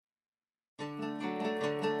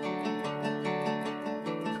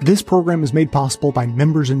This program is made possible by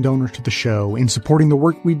members and donors to the show. In supporting the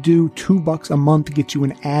work we do, $2 a month gets you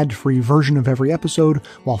an ad-free version of every episode,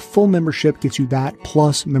 while full membership gets you that,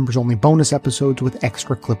 plus members-only bonus episodes with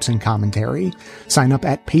extra clips and commentary. Sign up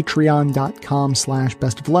at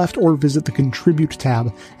patreon.com/bestofleft or visit the Contribute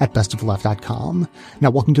tab at bestofleft.com. Now,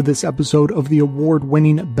 welcome to this episode of the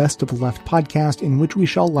award-winning Best of the Left podcast, in which we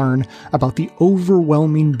shall learn about the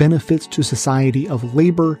overwhelming benefits to society of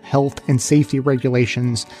labor, health, and safety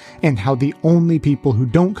regulations, and how the only people who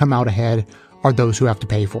don't come out ahead are those who have to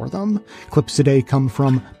pay for them. Clips today come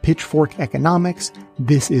from Pitchfork Economics,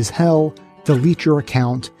 This Is Hell, Delete Your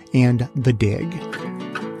Account, and The Dig.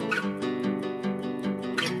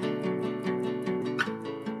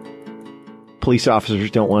 Police officers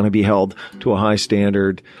don't want to be held to a high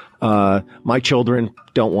standard. My children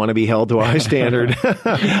don't want to be held to a high standard.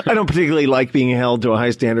 I don't particularly like being held to a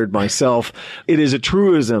high standard myself. It is a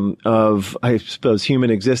truism of, I suppose,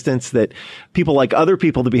 human existence that people like other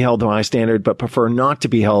people to be held to a high standard, but prefer not to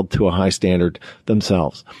be held to a high standard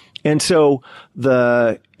themselves. And so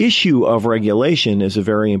the issue of regulation is a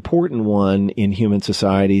very important one in human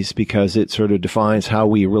societies because it sort of defines how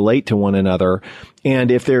we relate to one another.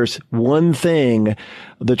 And if there's one thing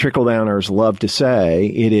the trickle-downers love to say,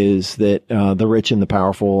 it is that the rich and the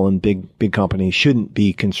powerful and big companies shouldn't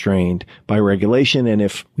be constrained by regulation. And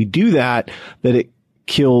if we do that, that it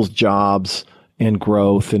kills jobs and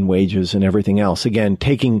growth and wages and everything else. Again,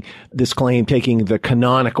 taking the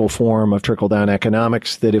canonical form of trickle-down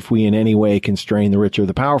economics, that if we in any way constrain the rich or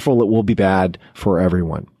the powerful, it will be bad for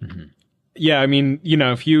everyone. Mm-hmm. Yeah, I mean,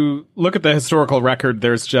 if you look at the historical record,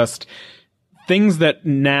 there's just things that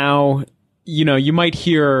now, you might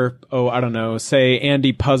hear, say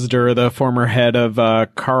Andy Puzder, the former head of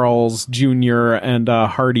Carl's Jr. and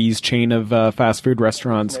Hardee's chain of fast food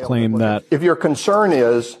restaurants, claim that if your concern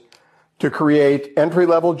is to create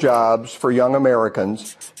entry-level jobs for young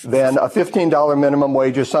Americans, then a $15 minimum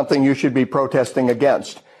wage is something you should be protesting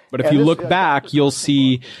against. But if you look back, you'll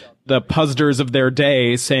see the Puzders of their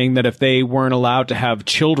day saying that if they weren't allowed to have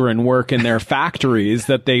children work in their factories,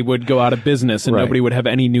 that they would go out of business and nobody would have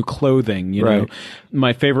any new clothing. You know,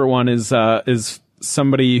 my favorite one is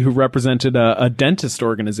somebody who represented a dentist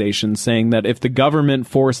organization saying that if the government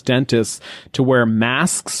forced dentists to wear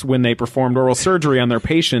masks when they performed oral surgery on their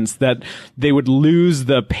patients, that they would lose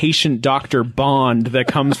the patient-doctor bond that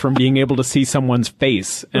comes from being able to see someone's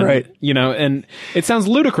face. And, and it sounds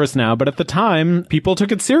ludicrous now, but at the time, people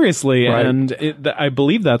took it seriously. Right. And I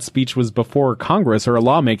believe that speech was before Congress or a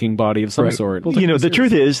lawmaking body of some sort. Well, the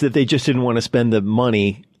truth is that they just didn't want to spend the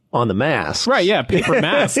money on the mask. Right, yeah, paper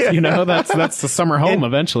mask, that's the summer home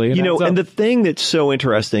eventually. And the thing that's so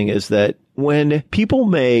interesting is that when people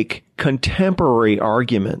make contemporary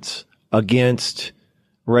arguments against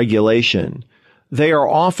regulation, they are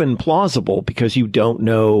often plausible because you don't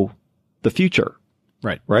know the future.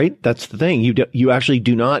 Right? That's the thing. You actually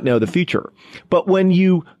do not know the future. But when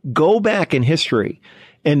you go back in history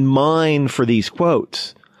and mine for these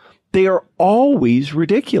quotes, they are always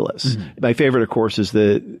ridiculous. Mm-hmm. My favorite, of course, is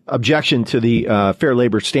the objection to the Fair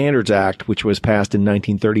Labor Standards Act, which was passed in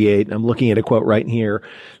 1938. I'm looking at a quote right here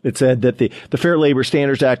that said that the Fair Labor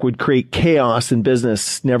Standards Act would create chaos in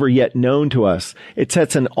business never yet known to us. It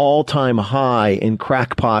sets an all-time high in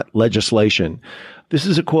crackpot legislation. This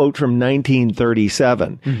is a quote from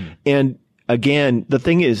 1937. Mm-hmm. And again, the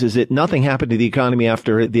thing is that nothing happened to the economy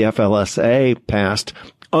after the FLSA passed,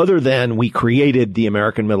 other than we created the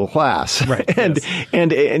American middle class. Right. And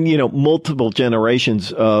multiple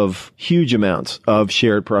generations of huge amounts of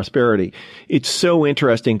shared prosperity. It's so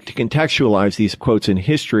interesting to contextualize these quotes in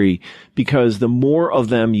history because the more of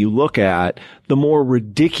them you look at, the more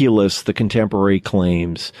ridiculous the contemporary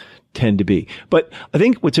claims tend to be. But I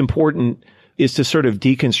think what's important is to sort of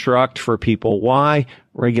deconstruct for people why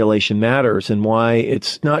regulation matters and why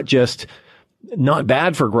it's not just not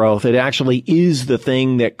bad for growth. It actually is the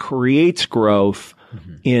thing that creates growth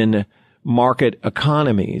in market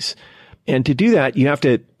economies. And to do that, you have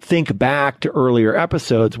to think back to earlier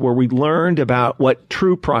episodes where we learned about what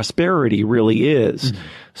true prosperity really is. Mm-hmm.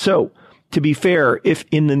 So, to be fair, if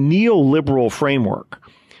in the neoliberal framework,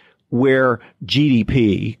 where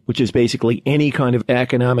GDP, which is basically any kind of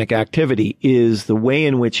economic activity, is the way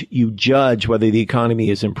in which you judge whether the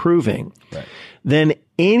economy is improving, then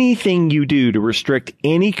anything you do to restrict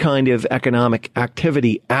any kind of economic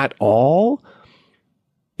activity at all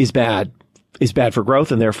is bad for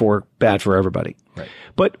growth and therefore bad for everybody. Right.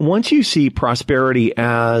 But once you see prosperity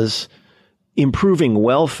as improving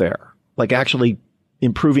welfare, like actually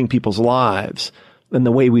improving people's lives, and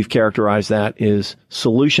the way we've characterized that is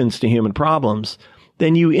solutions to human problems,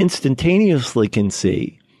 then you instantaneously can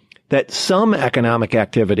see that some economic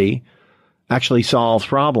activity actually solves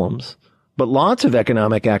problems, but lots of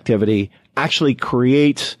economic activity actually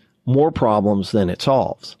creates more problems than it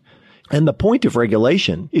solves. And the point of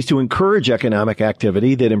regulation is to encourage economic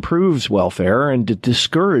activity that improves welfare and to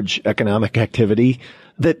discourage economic activity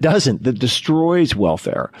that doesn't, that destroys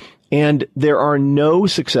welfare. And there are no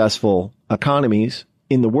successful economies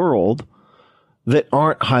in the world that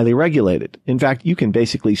aren't highly regulated. In fact, you can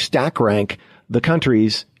basically stack rank the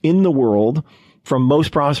countries in the world from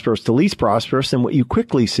most prosperous to least prosperous. And what you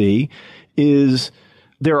quickly see is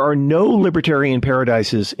there are no libertarian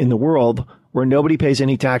paradises in the world where nobody pays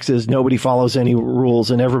any taxes, nobody follows any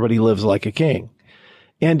rules, and everybody lives like a king.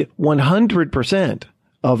 And 100%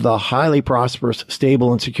 of the highly prosperous,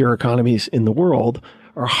 stable, and secure economies in the world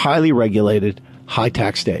are highly regulated,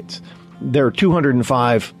 high-tax states. There are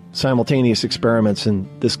 205 simultaneous experiments in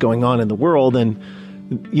this going on in the world, and,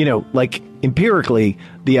 like empirically,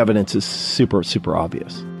 the evidence is super, super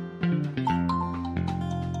obvious.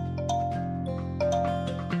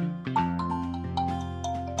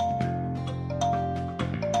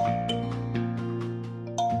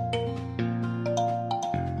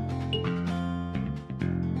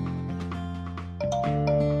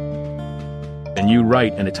 And you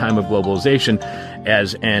write, in a time of globalization,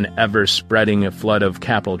 as an ever-spreading flood of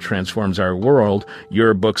capital transforms our world,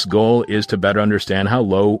 your book's goal is to better understand how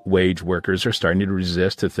low-wage workers are starting to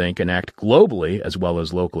resist, to think, and act globally as well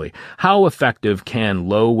as locally. How effective can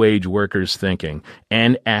low-wage workers thinking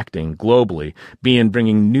and acting globally be in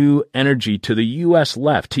bringing new energy to the U.S.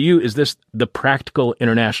 left? To you, is this the practical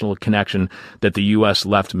international connection that the U.S.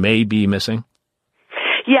 left may be missing?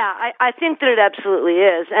 Yeah, I think that it absolutely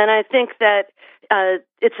is. And I think that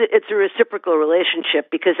it's a reciprocal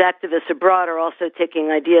relationship, because activists abroad are also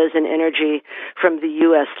taking ideas and energy from the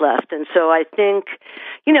U.S. left. And so I think,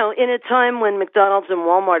 in a time when McDonald's and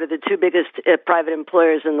Walmart are the two biggest private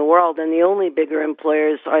employers in the world, and the only bigger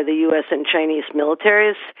employers are the U.S. and Chinese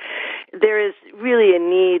militaries, there is really a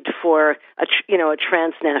need for a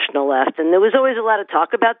transnational left. And there was always a lot of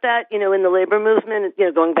talk about that, in the labor movement,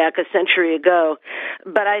 going back a century ago.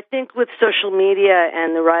 But I think with social media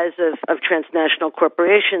and the rise of transnational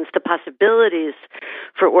corporations, the possibilities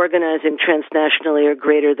for organizing transnationally are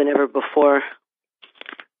greater than ever before.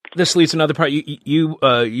 This leads to another part. You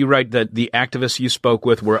write that the activists you spoke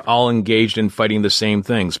with were all engaged in fighting the same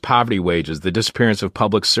things: poverty wages, the disappearance of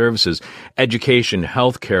public services, education,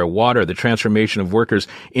 healthcare, water, the transformation of workers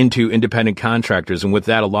into independent contractors, and with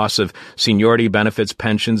that, a loss of seniority benefits,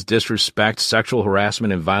 pensions, disrespect, sexual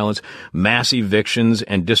harassment and violence, mass evictions,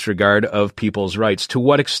 and disregard of people's rights. To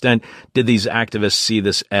what extent did these activists see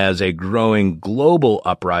this as a growing global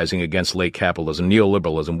uprising against late capitalism,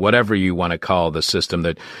 neoliberalism, whatever you want to call the system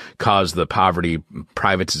that caused the poverty,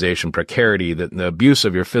 privatization, precarity, the abuse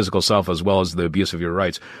of your physical self as well as the abuse of your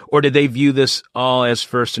rights? Or did they view this all as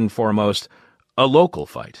first and foremost a local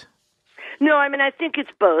fight? No, I think it's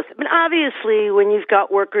both. Obviously, when you've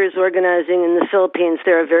got workers organizing in the Philippines,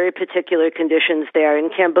 there are very particular conditions there. In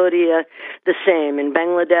Cambodia, the same. In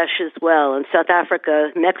Bangladesh as well. In South Africa,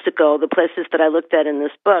 Mexico, the places that I looked at in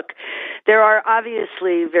this book, there are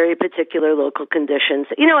obviously very particular local conditions.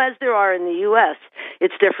 As there are in the U.S.,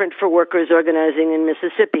 it's different for workers organizing in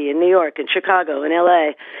Mississippi, in New York, in Chicago, in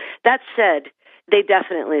L.A. That said, they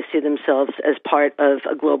definitely see themselves as part of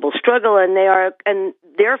a global struggle, and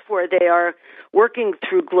therefore they are working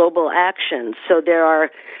through global actions. So there are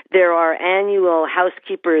annual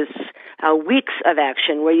housekeepers weeks of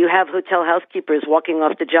action where you have hotel housekeepers walking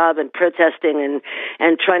off the job and protesting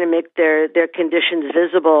and trying to make their conditions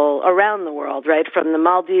visible around the world, right? From the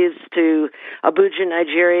Maldives to Abuja,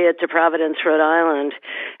 Nigeria to Providence, Rhode Island.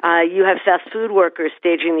 You have fast food workers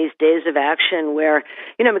staging these days of action where,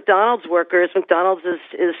 McDonald's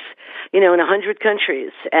is in 100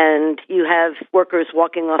 countries, and you have workers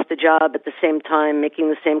walking off the job at the same time, making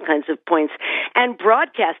the same kinds of points, and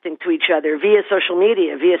broadcasting to each other via social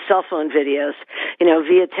media, via cell phone videos,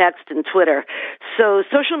 via text and Twitter. So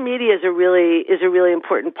social media is a really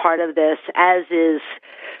important part of this, as is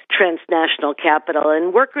transnational capital.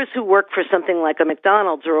 And workers who work for something like a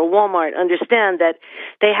McDonald's or a Walmart understand that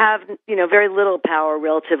they have, very little power,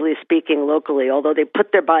 relatively speaking, locally. Although they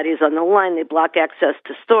put their bodies on the line, they block access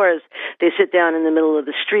to stores, they sit down in the middle of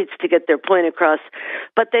the streets to get their point across.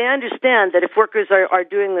 But they understand that if workers are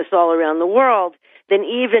doing this all around the world, then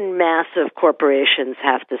even massive corporations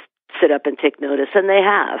have to sit up and take notice, and they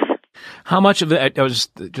have. How much of it, I was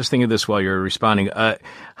just thinking of this while you're responding,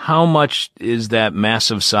 how much is that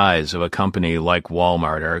massive size of a company like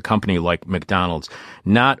Walmart or a company like McDonald's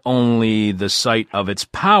not only the site of its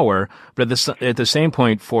power, but at the same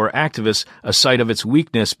point for activists, a site of its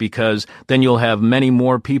weakness, because then you'll have many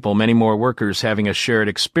more people, many more workers having a shared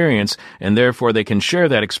experience, and therefore they can share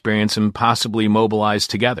that experience and possibly mobilize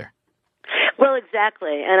together. Well,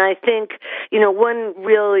 exactly. And I think, one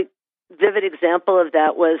really vivid example of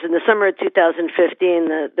that was in the summer of 2015,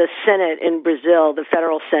 the Senate in Brazil, the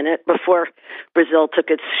federal Senate, before Brazil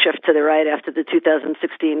took its shift to the right after the 2016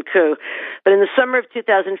 coup. But in the summer of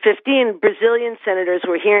 2015, Brazilian senators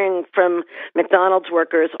were hearing from McDonald's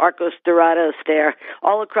workers, Arcos Dourados there,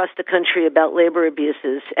 all across the country about labor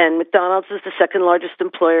abuses. And McDonald's is the second largest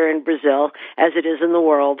employer in Brazil, as it is in the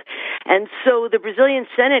world. And so the Brazilian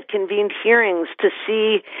Senate convened hearings to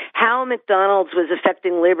see how McDonald's was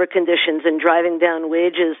affecting labor conditions and driving down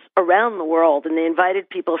wages around the world, and they invited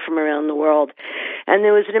people from around the world. And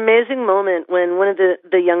there was an amazing moment when one of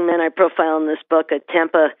the young men I profile in this book, a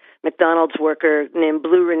Tampa McDonald's worker named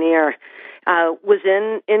Blue Rainier, was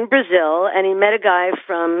in Brazil, and he met a guy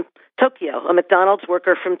from Tokyo, a McDonald's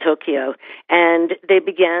worker from Tokyo, and they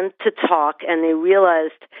began to talk, and they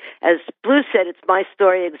realized, as Blue said, it's my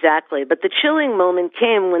story exactly, but the chilling moment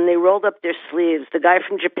came when they rolled up their sleeves. The guy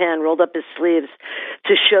from Japan rolled up his sleeves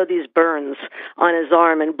to show these burns on his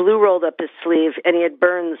arm, and Blue rolled up his sleeve, and he had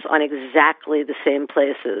burns on exactly the same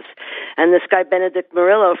places. And this guy, Benedict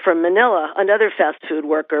Murillo from Manila, another fast food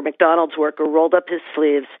worker, McDonald's worker, rolled up his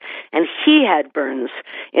sleeves, and he had burns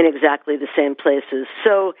in exactly the same places.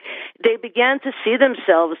 So they began to see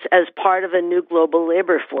themselves as part of a new global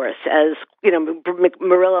labor force, as,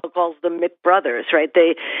 Murillo calls them McBrothers, right?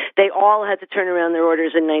 They all had to turn around their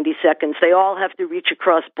orders in 90 seconds. They all have to reach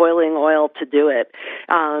across boiling oil to do it.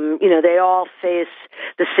 They all face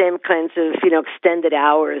the same kinds of, extended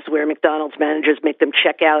hours where McDonald's managers make them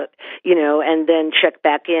check out, and then check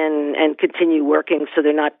back in and continue working so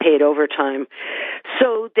they're not paid overtime.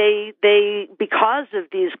 So they because of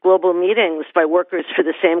these global meetings by workers for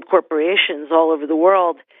the same corporations all over the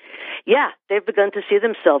world, they've begun to see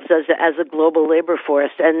themselves as a global labor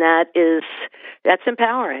force, and that's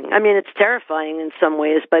empowering. I mean, it's terrifying in some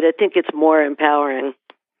ways, but I think it's more empowering.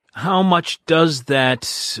 How much does that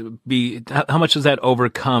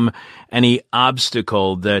overcome any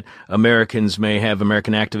obstacle that American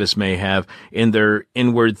activists may have in their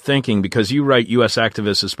inward thinking? Because you write U.S.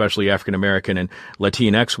 activists, especially African American and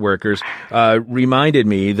Latinx workers, reminded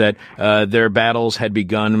me that their battles had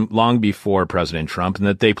begun long before President Trump, and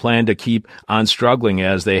that they plan to keep on struggling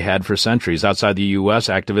as they had for centuries. Outside the U.S.,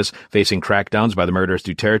 activists facing crackdowns by the murderous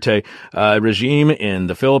Duterte regime in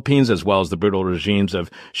the Philippines, as well as the brutal regimes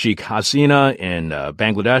of Sheikh Hasina in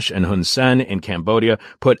Bangladesh and Hun Sen in Cambodia,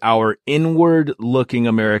 put our inward-looking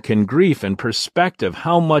American grief in perspective.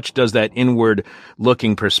 How much does that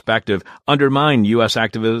inward-looking perspective undermine U.S.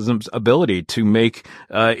 activism's ability to make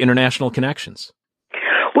international connections?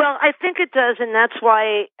 Well, I think it does, and that's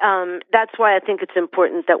why I think it's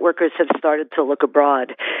important that workers have started to look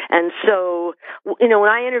abroad. And so, when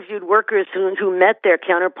I interviewed workers who met their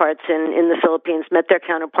counterparts in the Philippines, met their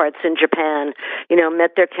counterparts in Japan,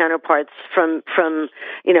 met their counterparts from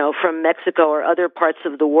Mexico or other parts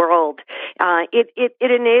of the world, it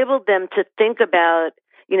enabled them to think about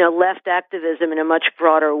left activism in a much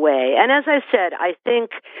broader way. And as I said, I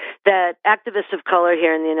think that activists of color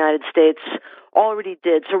here in the United States already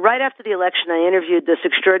did. So right after the election, I interviewed this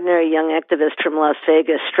extraordinary young activist from Las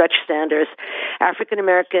Vegas, Stretch Sanders,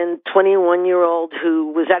 African-American, 21-year-old,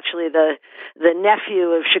 who was actually the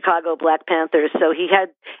nephew of Chicago Black Panthers. So he had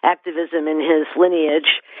activism in his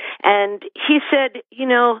lineage. And he said,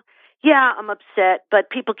 I'm upset, but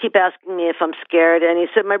people keep asking me if I'm scared. And he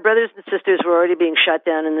said, my brothers and sisters were already being shot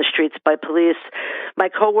down in the streets by police. My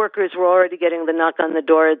coworkers were already getting the knock on the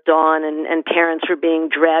door at dawn, and parents were being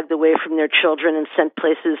dragged away from their children and sent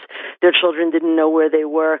places their children didn't know where they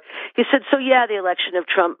were. He said, so the election of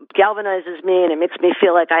Trump galvanizes me, and it makes me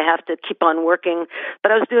feel like I have to keep on working.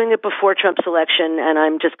 But I was doing it before Trump's election, and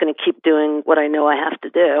I'm just going to keep doing what I know I have to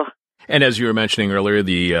do. And as you were mentioning earlier,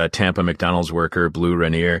 the Tampa McDonald's worker, Blue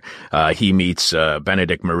Rainier, he meets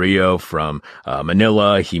Benedict Murillo from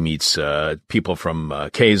Manila. He meets people from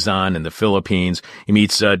Quezon in the Philippines. He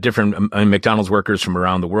meets different McDonald's workers from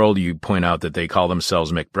around the world. You point out that they call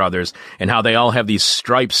themselves McBrothers, and how they all have these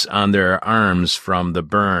stripes on their arms from the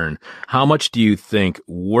burn. How much do you think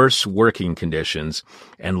worse working conditions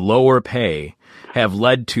and lower pay have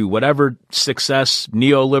led to whatever success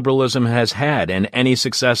neoliberalism has had and any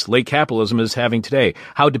success late capitalism is having today?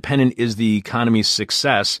 How dependent is the economy's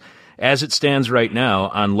success as it stands right now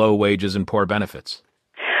on low wages and poor benefits?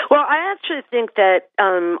 Well, I actually think that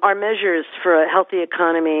our measures for a healthy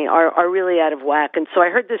economy are really out of whack. And so I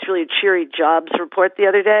heard this really cheery jobs report the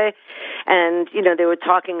other day, and, they were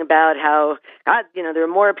talking about how, there are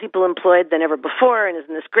more people employed than ever before, and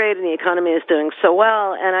isn't this great, and the economy is doing so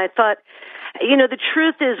well. And I thought, the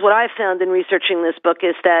truth is, what I found in researching this book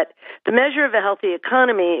is that the measure of a healthy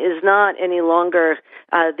economy is not any longer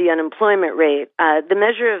the unemployment rate. The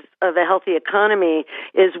measure of a healthy economy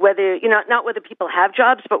is whether, not whether people have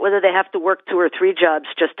jobs, but whether they have to work 2 or 3 jobs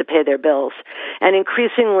just to pay their bills. And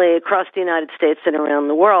increasingly across the United States and around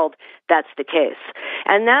the world, that's the case.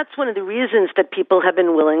 And that's one of the reasons that people have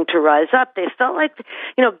been willing to rise up. They felt like,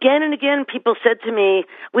 again and again, people said to me,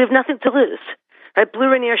 we have nothing to lose. Right? Blue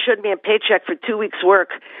Rainier showed me a paycheck for 2 weeks' work,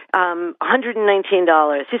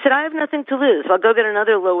 $119. He said, I have nothing to lose. I'll go get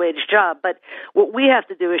another low-wage job. But what we have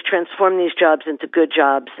to do is transform these jobs into good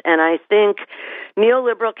jobs. And I think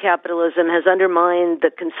neoliberal capitalism has undermined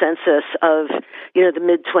the consensus of, the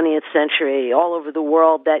mid-20th century all over the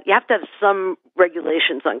world that you have to have some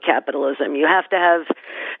regulations on capitalism. You have to have,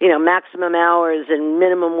 maximum hours and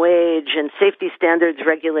minimum wage and safety standards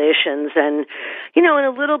regulations and, and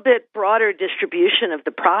a little bit broader distribution of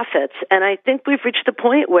the profits. And I think we've reached the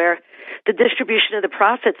point where the distribution of the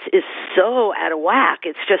profits is so out of whack.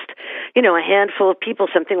 It's just, a handful of people,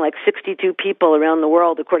 something like 62 people around the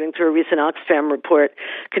world, according to a recent Oxfam report,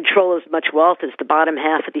 control as much wealth as the bottom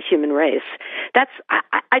half of the human race.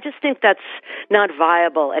 I just think that's not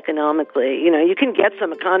viable economically. You can get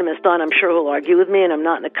some economist on, I'm sure who'll argue with me, and I'm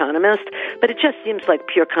not an economist, but it just seems like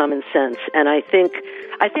pure common sense. And I think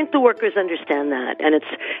the workers understand that, and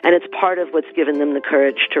it's part of what's given them the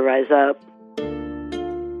courage to rise up.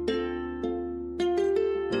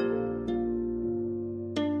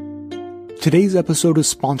 Today's episode is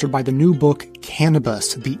sponsored by the new book,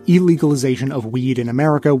 Cannabis, The Illegalization of Weed in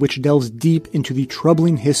America, which delves deep into the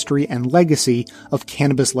troubling history and legacy of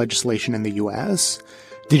cannabis legislation in the U.S.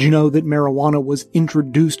 Did you know that marijuana was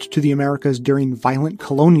introduced to the Americas during violent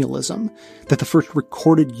colonialism? That the first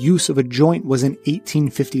recorded use of a joint was in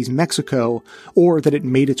 1850s Mexico? Or that it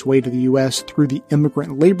made its way to the U.S. through the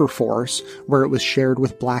immigrant labor force, where it was shared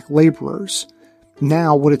with black laborers?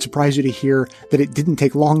 Now, would it surprise you to hear that it didn't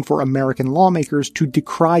take long for American lawmakers to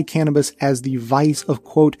decry cannabis as the vice of,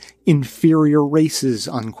 quote, inferior races,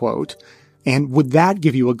 unquote? And would that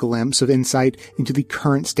give you a glimpse of insight into the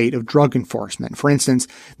current state of drug enforcement? For instance,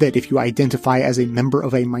 that if you identify as a member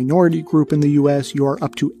of a minority group in the U.S., you are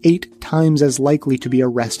up to 8 times as likely to be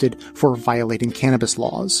arrested for violating cannabis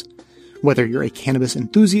laws. Whether you're a cannabis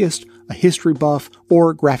enthusiast, a history buff,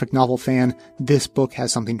 or graphic novel fan, this book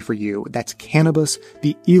has something for you. That's Cannabis,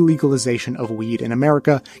 The Illegalization of Weed in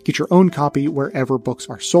America. Get your own copy wherever books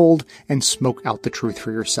are sold and smoke out the truth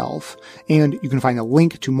for yourself. And you can find a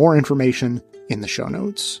link to more information in the show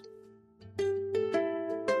notes.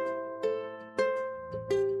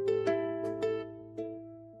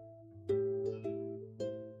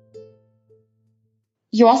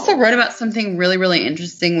 You also wrote about something really, really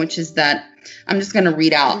interesting, which is that I'm just going to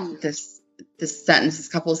read out this sentence, this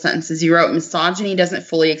couple of sentences. You wrote, misogyny doesn't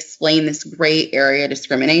fully explain this gray area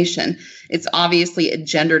discrimination. It's obviously a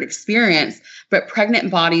gendered experience, but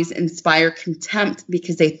pregnant bodies inspire contempt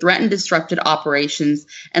because they threaten disrupted operations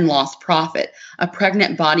and lost profit. A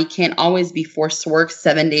pregnant body can't always be forced to work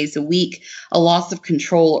 7 days a week, a loss of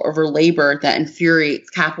control over labor that infuriates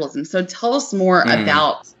capitalism. So tell us more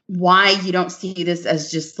about why you don't see this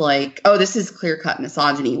as just like, oh, this is clear-cut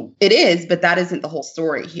misogyny. It is, but that isn't the whole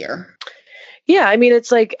story here. Yeah, I mean,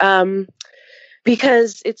 it's like,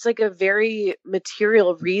 because it's like a very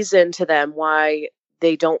material reason to them why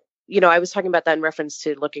they don't, I was talking about that in reference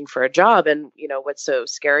to looking for a job and, what's so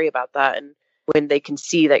scary about that. And when they can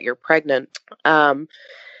see that you're pregnant. And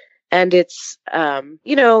it's,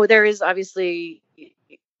 there is obviously,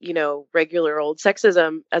 regular old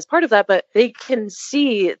sexism as part of that, but they can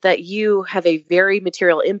see that you have a very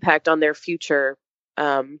material impact on their future,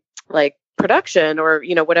 production or,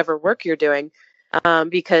 whatever work you're doing,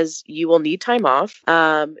 because you will need time off.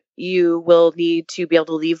 You will need to be able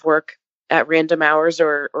to leave work at random hours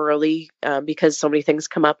or early, because so many things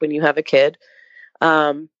come up when you have a kid.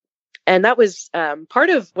 And that was, part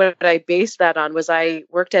of what I based that on was I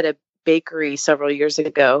worked at a bakery several years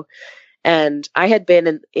ago. And I had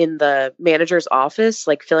been in the manager's office,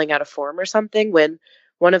 like filling out a form or something, when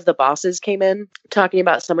one of the bosses came in talking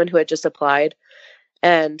about someone who had just applied.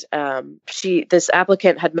 And this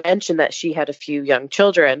applicant had mentioned that she had a few young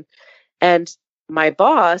children. And my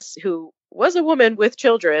boss, who was a woman with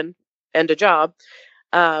children and a job,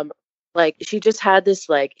 Like, she just had this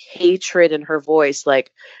like hatred in her voice.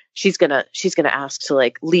 Like, she's gonna ask to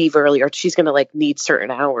like leave early, or she's gonna like need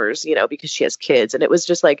certain hours, you know, because she has kids. And it was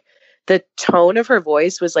just like, the tone of her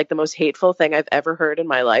voice was like the most hateful thing I've ever heard in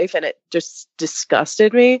my life. And it just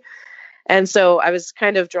disgusted me. And so I was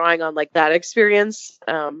kind of drawing on like that experience.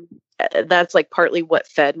 That's like partly what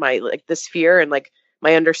fed my like this fear and like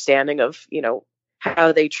my understanding of, you know,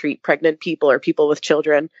 how they treat pregnant people or people with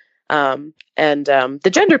children. The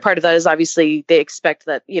gender part of that is obviously they expect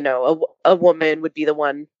that, you know, a woman would be the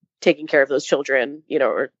one taking care of those children, you know,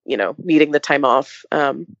 or, you know, needing the time off.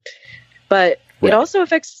 But it also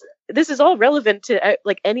affects, this is all relevant to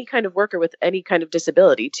like any kind of worker with any kind of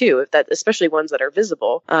disability too, if that, especially ones that are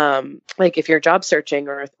visible. Like if you're job searching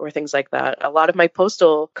or things like that. A lot of my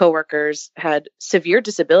postal coworkers had severe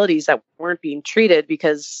disabilities that weren't being treated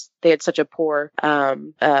because they had such a poor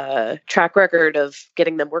track record of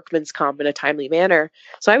getting them workman's comp in a timely manner.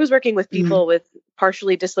 So I was working with people with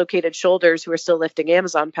partially dislocated shoulders who were still lifting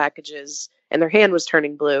Amazon packages and their hand was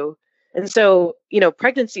turning blue. And so, you know,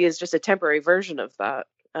 pregnancy is just a temporary version of that.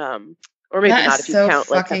 Or maybe that not if you so count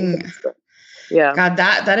fucking, like yeah. God,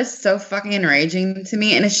 that is so fucking enraging to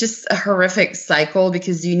me. And it's just a horrific cycle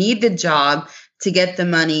because you need the job to get the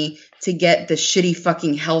money, to get the shitty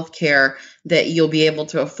fucking healthcare that you'll be able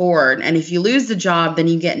to afford. And if you lose the job, then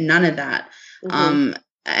you get none of that. And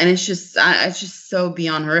it's just so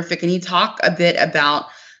beyond horrific. And you talk a bit about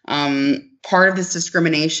part of this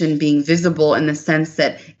discrimination being visible in the sense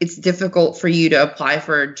that it's difficult for you to apply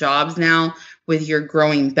for jobs now with your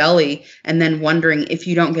growing belly, and then wondering if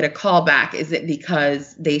you don't get a call back, is it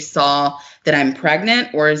because they saw that I'm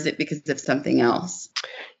pregnant or is it because of something else?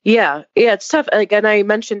 Yeah, it's tough. Like, and I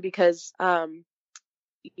mentioned because,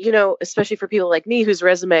 you know, especially for people like me whose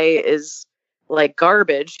resume is like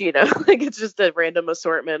garbage, you know, like it's just a random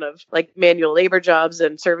assortment of like manual labor jobs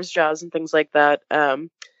and service jobs and things like that. So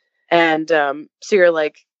you're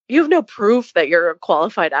like, you have no proof that you're a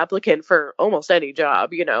qualified applicant for almost any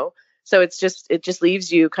job, you know? So it just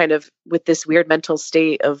leaves you kind of with this weird mental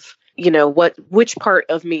state of, you know, which part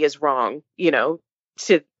of me is wrong, you know,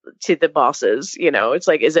 to the bosses, you know, it's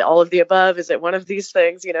like, is it all of the above? Is it one of these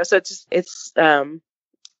things? You know, so it's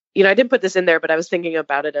you know, I didn't put this in there, but I was thinking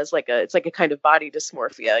about it as like it's like a kind of body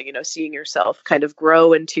dysmorphia, you know, seeing yourself kind of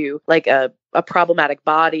grow into like a problematic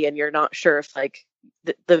body. And you're not sure if like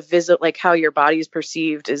the visit, like how your body is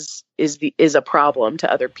perceived is a problem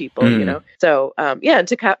to other people, you know? So, and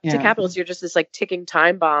to capitalists, you're just this like ticking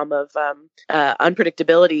time bomb of,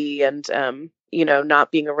 unpredictability and, you know,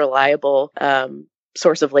 not being a reliable,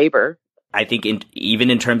 source of labor. I think even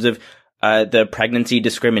in terms of, the pregnancy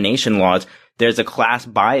discrimination laws, there's a class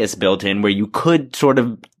bias built in where you could sort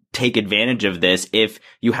of take advantage of this if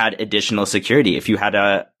you had additional security, if you had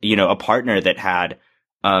a partner that had,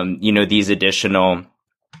 these additional,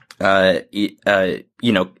 additional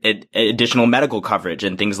medical coverage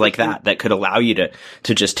and things like that could allow you to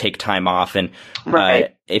just take time off. And,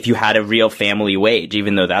 if you had a real family wage,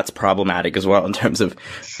 even though that's problematic as well in terms of,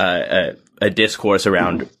 a discourse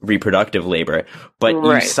around reproductive labor, but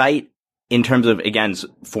you cite in terms of, again,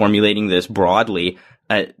 formulating this broadly,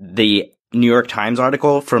 the New York Times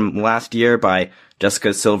article from last year by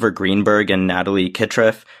Jessica Silver Greenberg and Natalie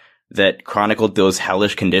Kitriff that chronicled those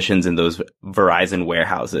hellish conditions in those Verizon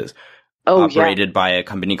warehouses operated by a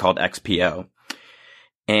company called XPO.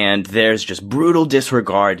 And there's just brutal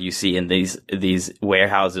disregard you see in these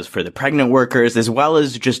warehouses for the pregnant workers as well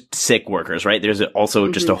as just sick workers, right? There's also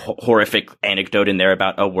just a horrific anecdote in there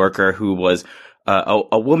about a worker who was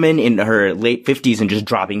a woman in her late 50s and just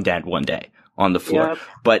dropping dead one day on the floor. Yep.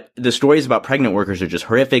 But the stories about pregnant workers are just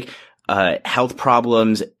horrific. Health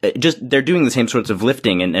problems, they're doing the same sorts of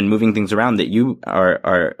lifting and moving things around that you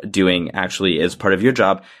are doing actually as part of your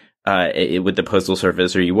job, with the Postal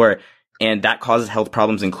Service, or you were. And that causes health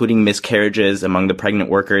problems, including miscarriages among the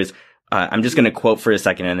pregnant workers. I'm just going to quote for a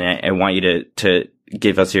second, and I want you to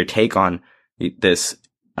give us your take on this,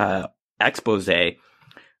 expose.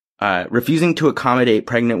 Refusing to accommodate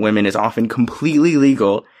pregnant women is often completely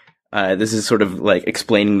legal. This is sort of like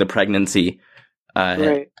explaining the pregnancy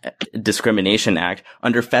Discrimination Act.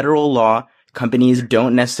 Under federal law, companies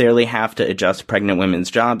don't necessarily have to adjust pregnant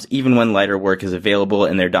women's jobs, even when lighter work is available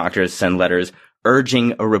and their doctors send letters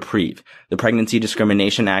urging a reprieve. The Pregnancy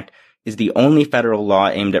Discrimination Act is the only federal law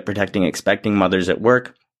aimed at protecting expecting mothers at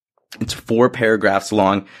work. It's 4 paragraphs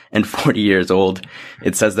long and 40 years old.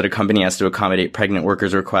 It says that a company has to accommodate pregnant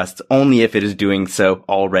workers' requests only if it is doing so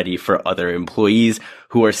already for other employees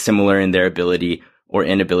who are similar in their ability or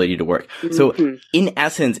inability to work. So in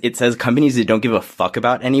essence, it says companies that don't give a fuck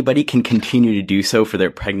about anybody can continue to do so for their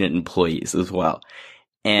pregnant employees as well.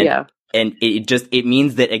 And And it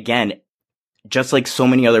means that, again, just like so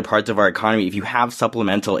many other parts of our economy, if you have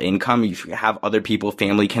supplemental income, if you have other people,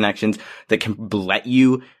 family connections that can let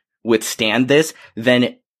you withstand this,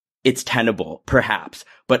 then it's tenable, perhaps.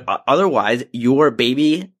 But otherwise, your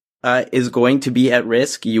baby is going to be at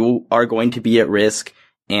risk. You are going to be at risk,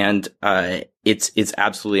 and it's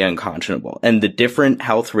absolutely unconscionable. And the different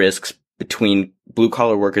health risks between blue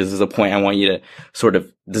collar workers is a point I want you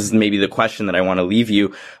to this is maybe the question that I want to leave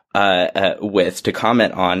you with to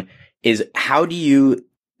comment on, is how do you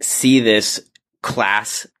see this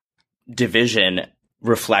class division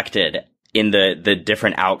reflected in the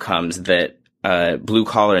different outcomes that blue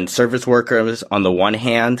collar and service workers on the one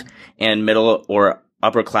hand and middle or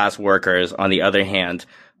upper class workers on the other hand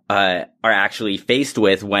are actually faced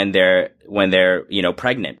with when they're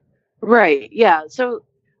pregnant? Right. Yeah. So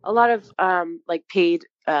a lot of like paid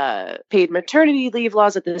maternity leave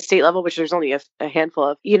laws at the state level, which there's only a handful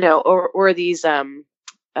of, or these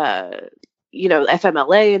FMLA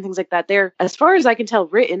and things like that. They're, as far as I can tell,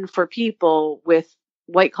 written for people with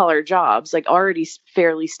white collar jobs, like already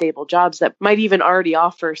fairly stable jobs that might even already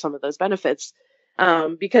offer some of those benefits.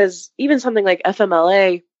 Because even something like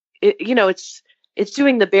FMLA, it's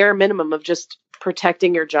doing the bare minimum of just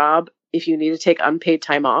protecting your job if you need to take unpaid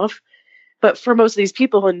time off. But for most of these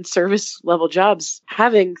people in service level jobs,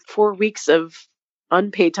 having 4 weeks of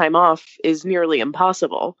unpaid time off is nearly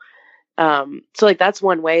impossible. So like that's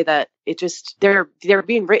one way that it just, they're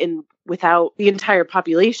being written without the entire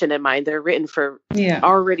population in mind. They're written for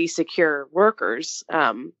already secure workers.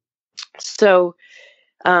 So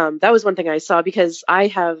that was one thing I saw, because I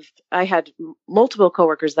had multiple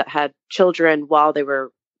coworkers that had children while they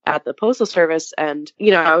were at the Postal Service, and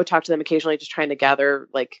I would talk to them occasionally, just trying to gather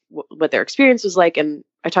like what their experience was like. And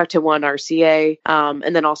I talked to one RCA,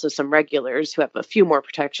 and then also some regulars who have a few more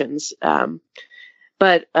protections.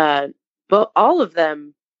 But all of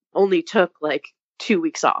them only took like 2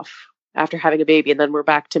 weeks off after having a baby, and then we're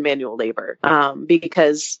back to manual labor,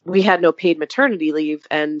 because we had no paid maternity leave,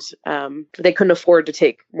 and they couldn't afford to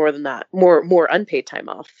take more than that, more unpaid time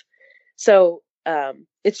off. So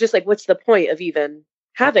it's just like, what's the point of even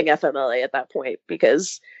having FMLA at that point?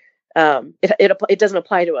 Because it doesn't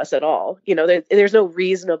apply to us at all. There's no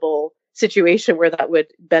reasonable situation where that would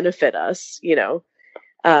benefit us.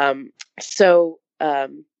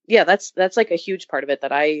 Yeah, that's like a huge part of it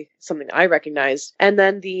something I recognized. And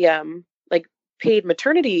then the like paid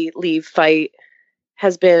maternity leave fight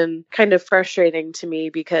has been kind of frustrating to me,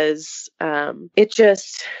 because it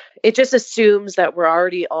just assumes that we're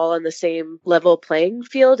already all on the same level playing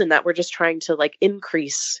field, and that we're just trying to like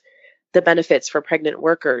increase the benefits for pregnant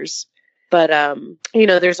workers. But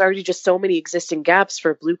there's already just so many existing gaps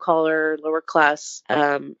for blue collar, lower class,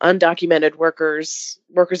 undocumented workers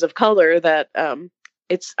of color that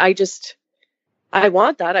I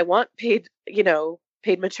want that. I want paid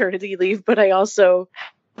maternity leave, but I also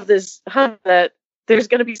have this hunt that there's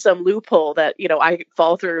going to be some loophole that, I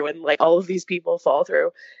fall through, and like all of these people fall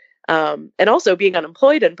through. And also being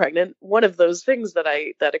unemployed and pregnant, one of those things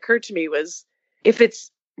that occurred to me was, if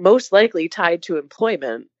it's most likely tied to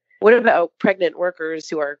employment, what about pregnant workers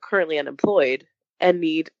who are currently unemployed and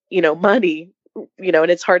need, money, and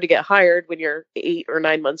it's hard to get hired when you're 8 or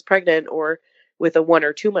 9 months pregnant, or with a 1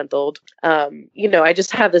 or 2 month old. I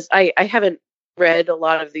just have this, I haven't read a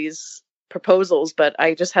lot of these proposals, but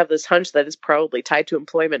I just have this hunch that it's probably tied to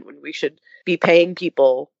employment, when we should be paying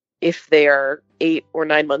people if they are 8 or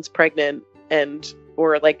 9 months pregnant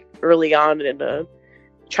or like early on in a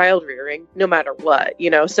child rearing, no matter what,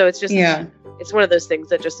 so it's just, it's one of those things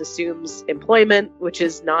that just assumes employment, which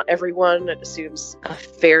is not everyone. It assumes a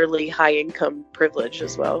fairly high income privilege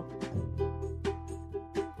as well.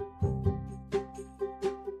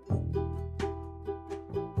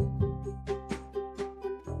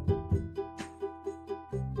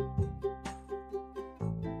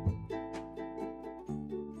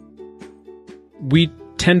 We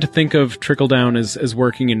tend to think of trickle down as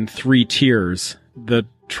working in 3 tiers. The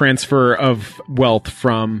transfer of wealth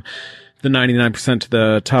from the 99% to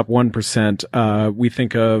the top 1%. We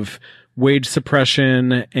think of wage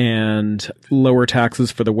suppression and lower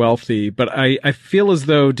taxes for the wealthy. But I feel as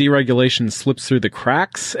though deregulation slips through the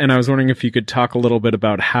cracks. And I was wondering if you could talk a little bit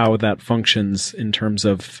about how that functions in terms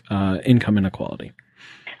of income inequality.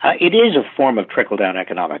 It is a form of trickle-down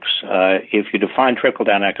economics. If you define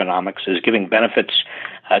trickle-down economics as giving benefits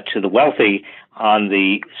to the wealthy on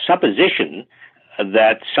the supposition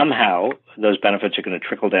that somehow those benefits are going to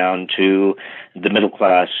trickle down to the middle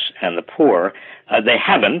class and the poor, they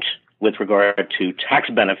haven't with regard to tax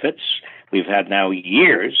benefits. We've had now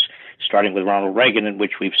years, starting with Ronald Reagan, in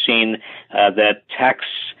which we've seen that tax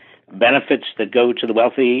benefits that go to the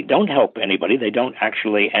wealthy don't help anybody. They don't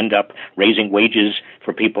actually end up raising wages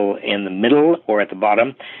for people in the middle or at the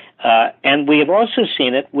bottom. And we have also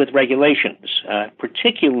seen it with regulations,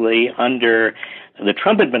 particularly under the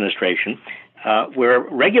Trump administration, where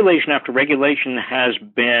regulation after regulation has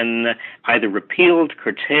been either repealed,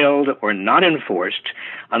 curtailed, or not enforced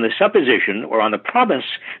on the supposition or on the promise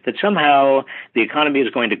that somehow the economy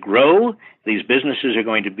is going to grow, these businesses are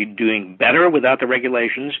going to be doing better without the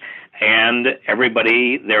regulations, and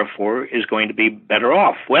everybody, therefore, is going to be better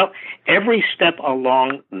off. Well, every step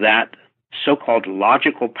along that so-called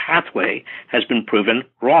logical pathway has been proven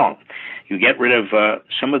wrong. You get rid of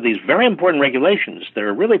some of these very important regulations that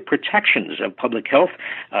are really protections of public health,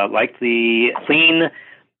 like the clean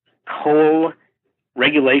coal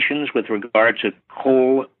regulations with regard to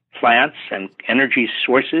coal plants and energy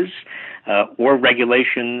sources, or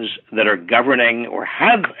regulations that are governing or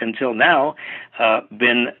have until now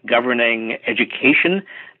been governing education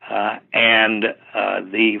and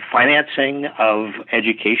the financing of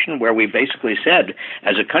education, where we basically said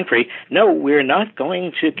as a country, no, we're not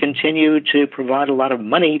going to continue to provide a lot of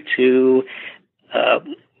money to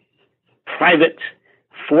private,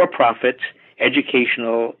 for-profit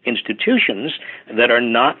educational institutions that are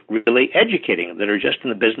not really educating, that are just in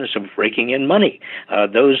the business of raking in money.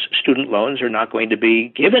 Those student loans are not going to be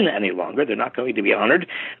given any longer. They're not going to be honored.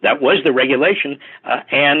 That was the regulation,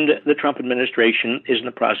 and the Trump administration is in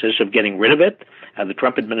the process of getting rid of it. The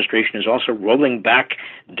Trump administration is also rolling back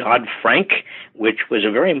Dodd-Frank, which was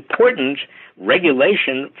a very important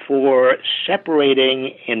regulation for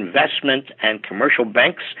separating investment and commercial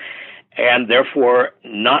banks, and therefore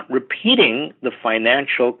not repeating the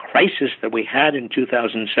financial crisis that we had in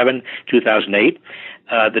 2007, 2008.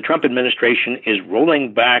 The Trump administration is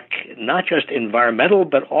rolling back not just environmental,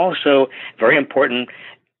 but also very important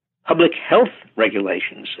public health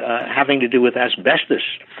regulations having to do with asbestos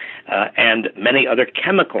and many other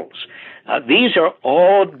chemicals. These are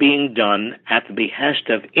all being done at the behest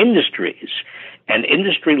of industries and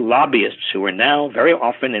industry lobbyists who are now very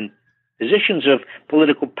often in positions of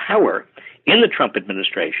political power in the Trump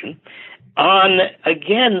administration on,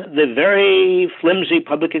 again, the very flimsy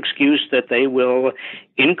public excuse that they will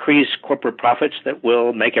increase corporate profits that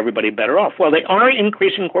will make everybody better off. Well, they are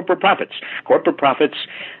increasing corporate profits. Corporate profits,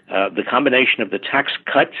 the combination of the tax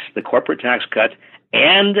cuts, the corporate tax cut,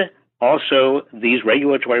 and also these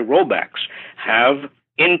regulatory rollbacks have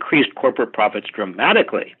increased corporate profits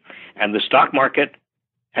dramatically. And the stock market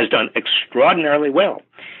has done extraordinarily well.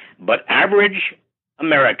 But average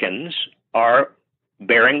Americans are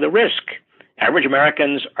bearing the risk. Average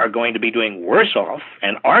Americans are going to be doing worse off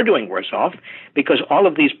and are doing worse off because all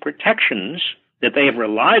of these protections that they have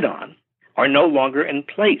relied on are no longer in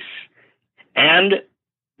place. And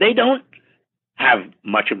they don't have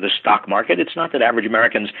much of the stock market. It's not that average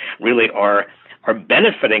Americans really are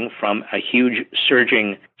benefiting from a huge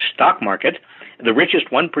surging stock market. The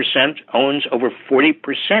richest 1% owns over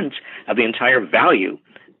 40% of the entire value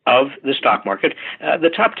of the stock market. The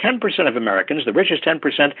top 10% of Americans, the richest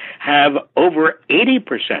 10%, have over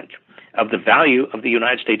 80% of the value of the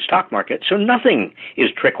United States stock market. So nothing is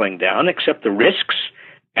trickling down except the risks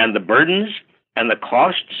and the burdens and the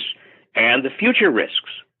costs and the future risks.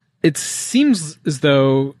 It seems as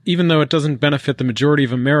though, even though it doesn't benefit the majority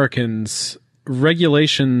of Americans,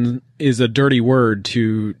 regulation is a dirty word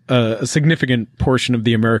to a significant portion of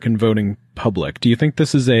the American voting public. Do you think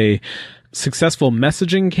this is a successful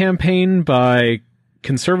messaging campaign by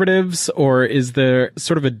conservatives, or is there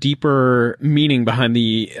sort of a deeper meaning behind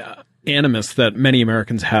the animus that many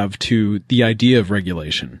Americans have to the idea of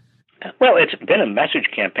regulation? Well, it's been a message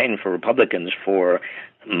campaign for Republicans for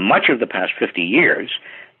much of the past 50 years.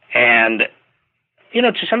 And, you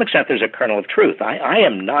know, to some extent, there's a kernel of truth. I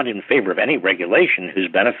am not in favor of any regulation whose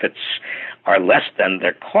benefits are less than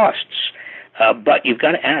their costs. But you've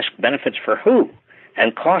got to ask, benefits for who?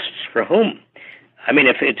 And costs for whom? I mean,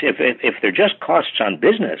 if they're just costs on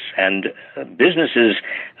business and businesses,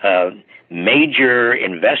 major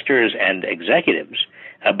investors and executives,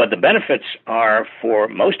 but the benefits are for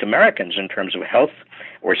most Americans in terms of health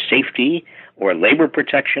or safety or labor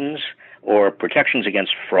protections or protections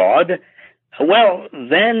against fraud, well,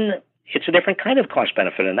 then it's a different kind of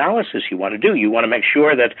cost-benefit analysis you want to do. You want to make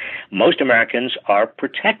sure that most Americans are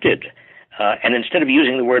protected. And instead of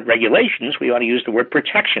using the word regulations, we ought to use the word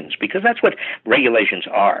protections, because that's what regulations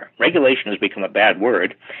are. Regulation has become a bad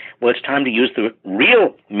word. Well, it's time to use the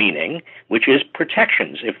real meaning, which is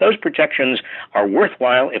protections. If those protections are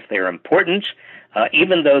worthwhile, if they're important,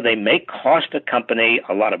 even though they may cost a company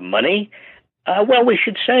a lot of money, well, we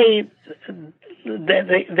should say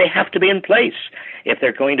they have to be in place. If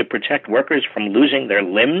they're going to protect workers from losing their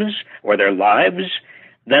limbs or their lives,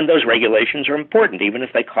 then those regulations are important, even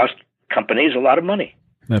if they cost companies a lot of money.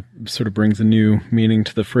 That sort of brings a new meaning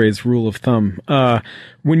to the phrase rule of thumb.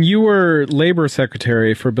 When you were labor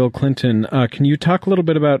secretary for Bill Clinton, can you talk a little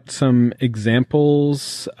bit about some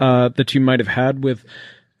examples that you might have had with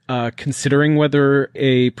considering whether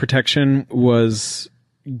a protection was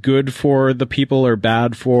good for the people or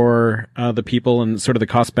bad for the people, and sort of the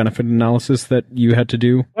cost-benefit analysis that you had to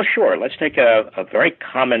do? Well, sure. Let's take a very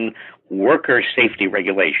common worker safety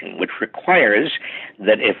regulation, which requires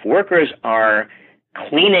that if workers are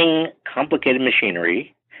cleaning complicated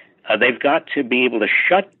machinery, they've got to be able to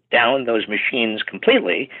shut down those machines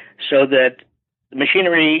completely so that the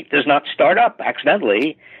machinery does not start up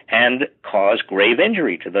accidentally and cause grave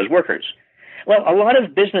injury to those workers. Well, a lot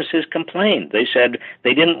of businesses complained. They said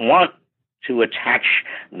they didn't want to attach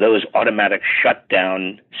those automatic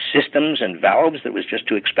shutdown systems and valves. That was just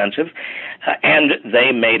too expensive. And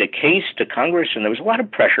they made a case to Congress, and there was a lot of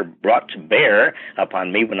pressure brought to bear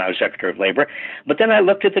upon me when I was Secretary of Labor. But then I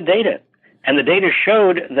looked at the data, and the data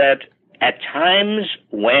showed that at times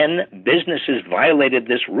when businesses violated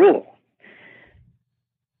this rule,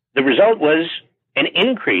 the result was an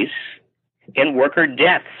increase in worker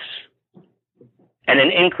deaths and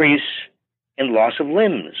an increase in loss of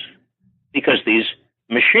limbs, because these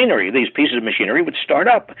pieces of machinery would start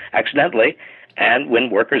up accidentally, and when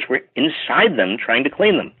workers were inside them trying to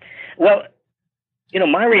clean them. Well,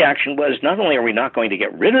 my reaction was, not only are we not going to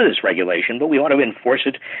get rid of this regulation, but we ought to enforce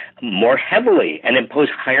it more heavily and impose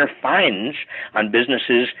higher fines on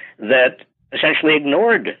businesses that essentially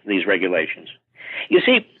ignored these regulations. You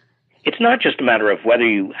see, it's not just a matter of whether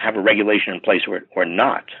you have a regulation in place or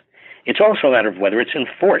not. It's also a matter of whether it's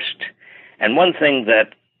enforced. And one thing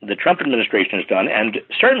that the Trump administration has done, and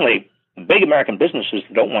certainly big American businesses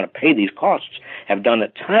that don't want to pay these costs have done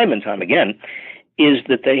it time and time again, is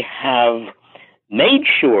that they have made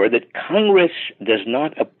sure that Congress does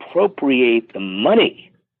not appropriate the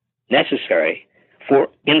money necessary for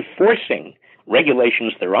enforcing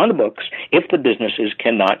regulations that are on the books if the businesses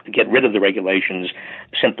cannot get rid of the regulations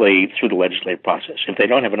simply through the legislative process. If they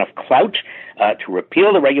don't have enough clout to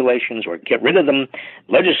repeal the regulations or get rid of them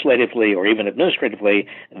legislatively or even administratively,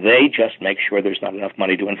 they just make sure there's not enough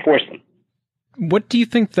money to enforce them. What do you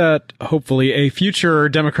think that hopefully a future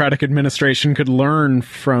Democratic administration could learn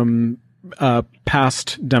from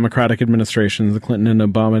past Democratic administrations, the Clinton and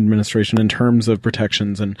Obama administration, in terms of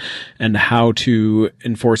protections and how to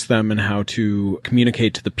enforce them and how to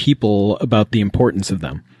communicate to the people about the importance of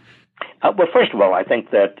them? Well, first of all, I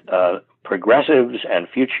think that progressives and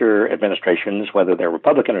future administrations, whether they're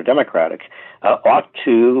Republican or Democratic, ought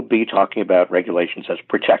to be talking about regulations as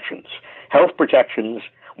protections, health protections,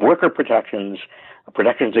 worker protections,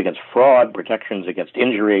 protections against fraud, protections against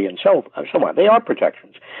injury, and so on. They are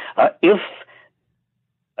protections. If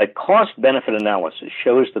a cost-benefit analysis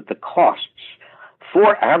shows that the costs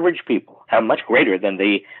for average people are much greater than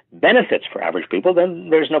the benefits for average people, then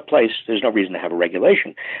there's no reason to have a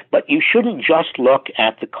regulation. But you shouldn't just look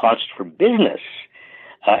at the costs for business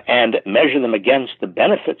and measure them against the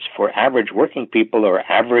benefits for average working people or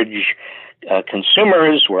average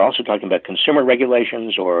consumers. We're also talking about consumer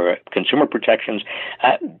regulations or consumer protections,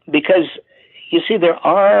 because you see,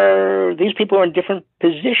 these people are in different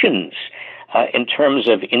positions in terms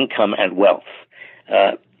of income and wealth.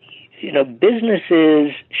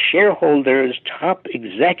 Businesses, shareholders, top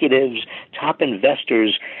executives, top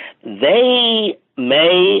investors, they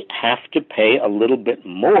may have to pay a little bit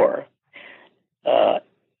more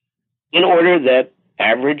in order that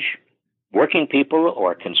average working people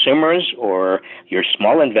or consumers or your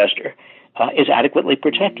small investor is adequately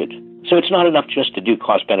protected. So it's not enough just to do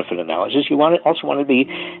cost-benefit analysis. You also want to be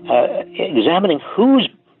examining who's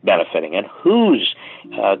benefiting and whose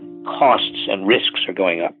costs and risks are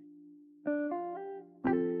going up.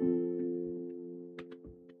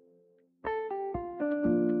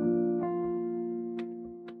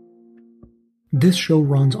 This show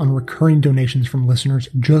runs on recurring donations from listeners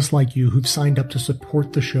just like you who've signed up to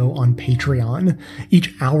support the show on Patreon.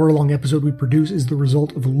 Each hour-long episode we produce is the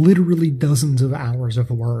result of literally dozens of hours of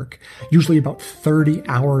work. Usually about 30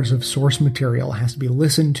 hours of source material has to be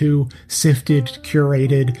listened to, sifted,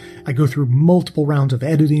 curated. I go through multiple rounds of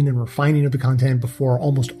editing and refining of the content before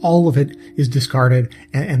almost all of it is discarded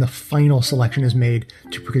and the final selection is made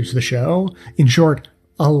to produce the show. In short,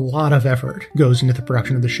 a lot of effort goes into the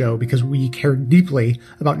production of the show because we care deeply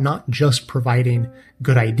about not just providing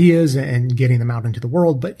good ideas and getting them out into the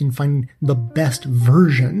world, but in finding the best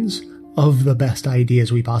versions of the best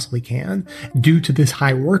ideas we possibly can. Due to this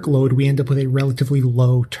high workload, we end up with a relatively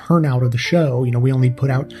low turnout of the show. We only put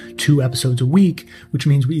out 2 episodes a week, which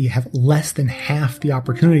means we have less than half the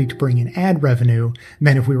opportunity to bring in ad revenue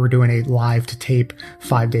than if we were doing a live to tape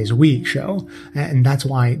 5 days a week show. And that's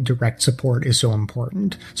why direct support is so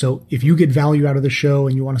important. So if you get value out of the show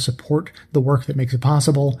and you want to support the work that makes it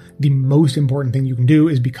possible, the most important thing you can do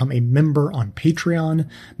is become a member on Patreon.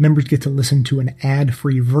 Members get to listen to an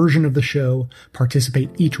ad-free version of the show, participate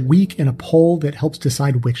each week in a poll that helps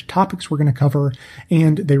decide which topics we're going to cover,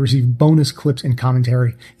 and they receive bonus clips and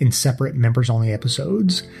commentary in separate members-only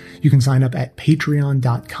episodes. You can sign up at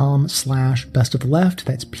patreon.com/bestofleft.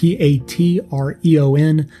 That's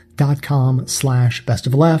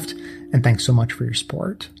patreon.com/bestofleft. And thanks so much for your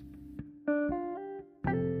support.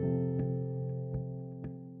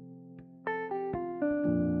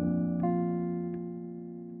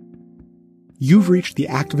 You've reached the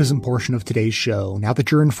activism portion of today's show. Now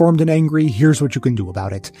that you're informed and angry, here's what you can do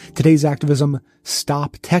about it. Today's activism: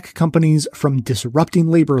 stop tech companies from disrupting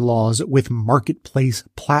labor laws with marketplace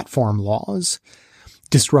platform laws.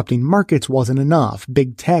 Disrupting markets wasn't enough.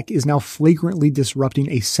 Big tech is now flagrantly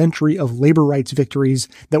disrupting a century of labor rights victories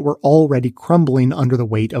that were already crumbling under the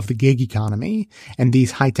weight of the gig economy. And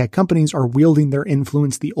these high-tech companies are wielding their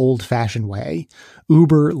influence the old-fashioned way.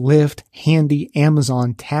 Uber, Lyft, Handy,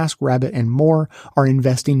 Amazon, TaskRabbit, and more are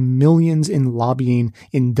investing millions in lobbying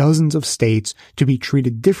in dozens of states to be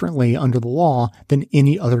treated differently under the law than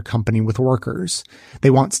any other company with workers. They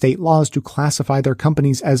want state laws to classify their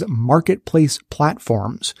companies as marketplace platforms,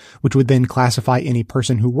 which would then classify any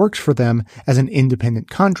person who works for them as an independent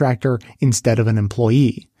contractor instead of an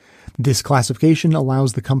employee. This classification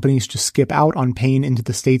allows the companies to skip out on paying into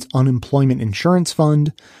the state's unemployment insurance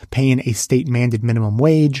fund, paying a state-mandated minimum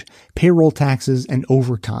wage, payroll taxes, and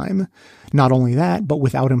overtime. Not only that, but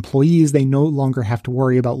without employees, they no longer have to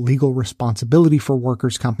worry about legal responsibility for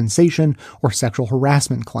workers' compensation or sexual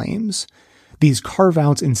harassment claims. These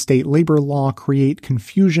carve-outs in state labor law create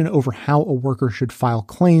confusion over how a worker should file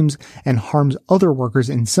claims and harms other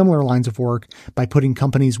workers in similar lines of work by putting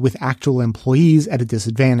companies with actual employees at a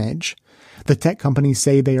disadvantage. The tech companies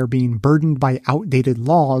say they are being burdened by outdated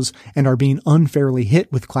laws and are being unfairly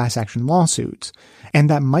hit with class action lawsuits.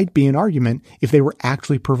 And that might be an argument if they were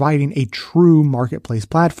actually providing a true marketplace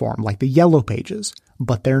platform like the Yellow Pages.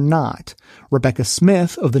 But they're not. Rebecca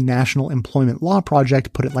Smith of the National Employment Law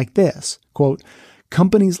Project put it like this, quote,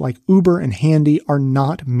 "Companies like Uber and Handy are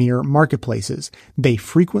not mere marketplaces. They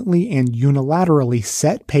frequently and unilaterally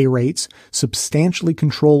set pay rates, substantially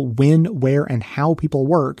control when, where, and how people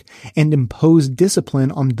work, and impose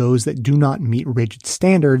discipline on those that do not meet rigid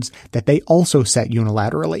standards that they also set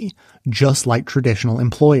unilaterally, just like traditional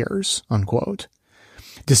employers," unquote.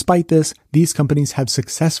 Despite this, these companies have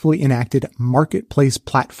successfully enacted marketplace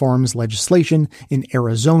platforms legislation in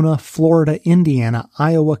Arizona, Florida, Indiana,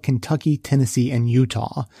 Iowa, Kentucky, Tennessee, and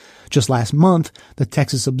Utah. Just last month, the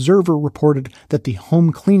Texas Observer reported that the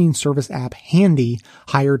home cleaning service app Handy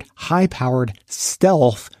hired high-powered,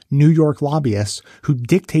 stealth New York lobbyists who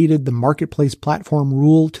dictated the marketplace platform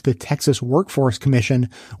rule to the Texas Workforce Commission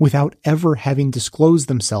without ever having disclosed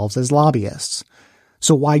themselves as lobbyists.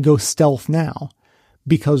 So why go stealth now?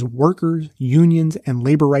 Because workers, unions, and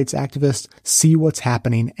labor rights activists see what's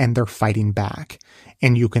happening and they're fighting back.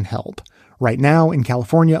 And you can help. Right now, in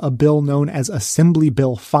California, a bill known as Assembly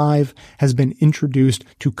Bill 5 has been introduced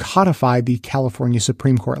to codify the California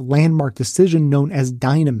Supreme Court landmark decision known as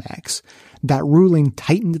Dynamex. That ruling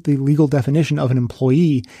tightened the legal definition of an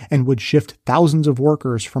employee and would shift thousands of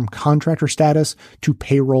workers from contractor status to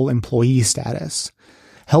payroll employee status.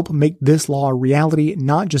 Help make this law a reality,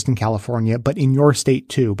 not just in California, but in your state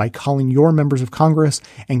too, by calling your members of Congress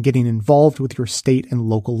and getting involved with your state and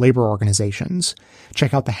local labor organizations.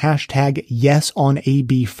 Check out the hashtag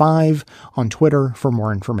YesOnAB5 on Twitter for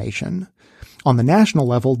more information. On the national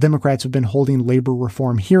level, Democrats have been holding labor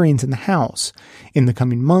reform hearings in the House. In the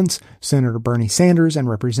coming months, Senator Bernie Sanders and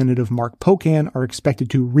Representative Mark Pocan are expected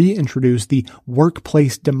to reintroduce the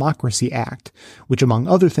Workplace Democracy Act, which, among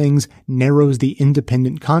other things, narrows the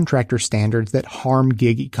independent contractor standards that harm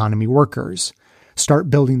gig economy workers.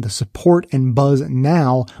 Start building the support and buzz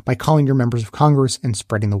now by calling your members of Congress and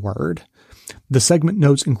spreading the word. The segment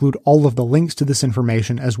notes include all of the links to this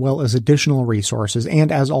information as well as additional resources,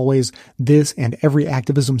 and as always, this and every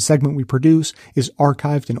activism segment we produce is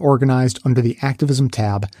archived and organized under the Activism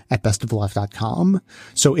tab at bestofleft.com.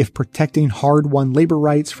 So if protecting hard-won labor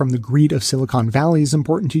rights from the greed of Silicon Valley is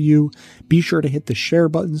important to you, be sure to hit the share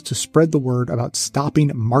buttons to spread the word about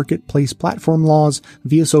stopping marketplace platform laws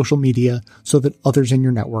via social media so that others in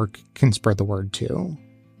your network can spread the word too.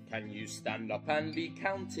 Can you you stand up and be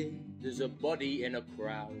counted as a body in a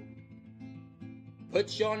crowd.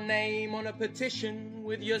 Put your name on a petition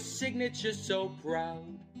with your signature so proud.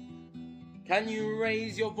 Can you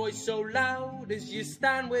raise your voice so loud as you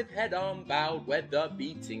stand with head unbowed, weather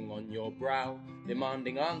beating on your brow,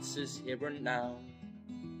 demanding answers here and now?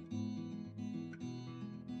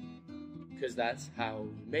 'Cause that's how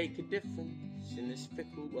you make a difference in this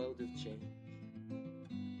fickle world of change.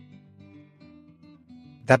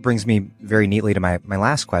 That brings me very neatly to my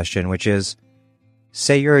last question, which is,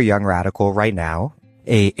 say you're a young radical right now,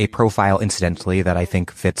 a profile, incidentally, that I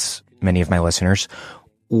think fits many of my listeners.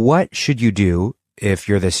 What should you do if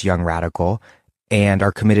you're this young radical and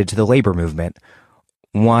are committed to the labor movement?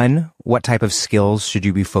 One, what type of skills should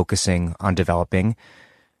you be focusing on developing?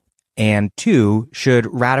 And two, should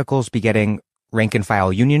radicals be getting rank and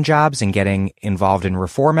file union jobs and getting involved in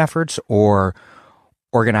reform efforts, or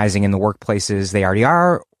organizing in the workplaces they already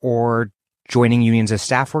are, or joining unions as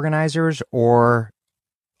staff organizers, or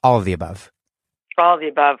all of the above? All of the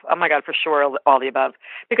above. Oh my God, for sure, all the above.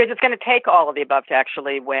 Because it's going to take all of the above to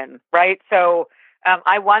actually win, right? So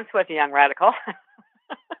I once was a young radical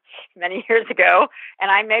many years ago,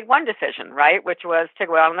 and I made one decision, right, which was to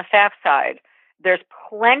go out on the staff side. There's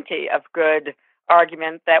plenty of good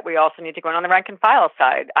argument that we also need to go in on the rank and file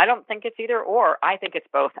side. I don't think it's either or. I think it's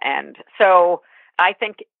both and. So I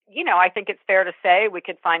think it's fair to say we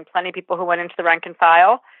could find plenty of people who went into the rank and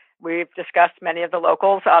file. We've discussed many of the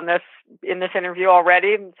locals in this interview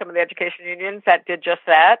already, and some of the education unions that did just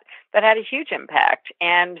that had a huge impact.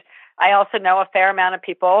 And I also know a fair amount of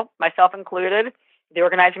people, myself included, the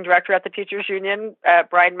organizing director at the Teachers Union,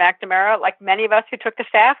 Brian McNamara, like many of us who took the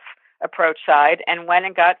staff approach side and went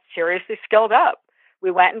and got seriously skilled up.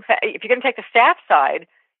 We went and, if you're going to take the staff side,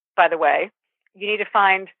 by the way, you need to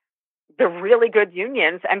find the really good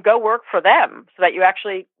unions and go work for them so that you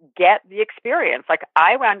actually get the experience. Like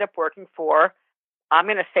I wound up working for, I'm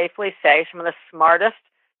going to safely say, some of the smartest,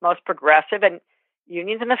 most progressive and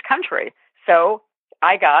unions in this country. So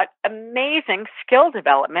I got amazing skill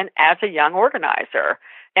development as a young organizer.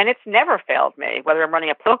 And it's never failed me, whether I'm running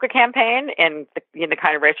a political campaign in the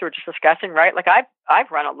kind of race we were just discussing, right? Like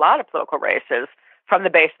I've run a lot of political races from the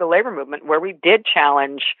base of the labor movement where we did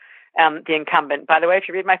challenge the incumbent. By the way, if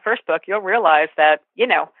you read my first book, you'll realize that,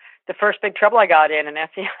 the first big trouble I got in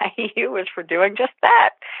SEIU was for doing just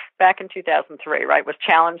that back in 2003, right? Was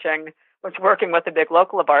working with a big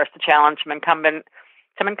local of ours to challenge some incumbents.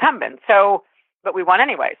 So, but we won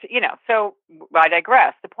anyway. So I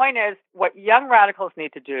digress. The point is, what young radicals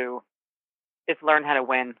need to do is learn how to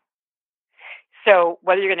win. So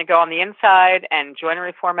whether you're going to go on the inside and join a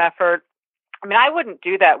reform effort, I wouldn't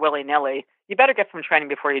do that willy-nilly. You better get some training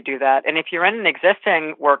before you do that. And if you're in an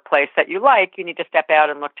existing workplace that you like, you need to step out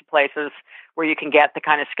and look to places where you can get the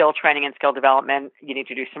kind of skill training and skill development. You need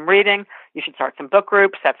to do some reading. You should start some book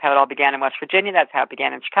groups. That's how it all began in West Virginia. That's how it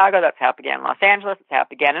began in Chicago. That's how it began in Los Angeles. That's how it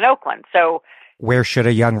began in Oakland. So where should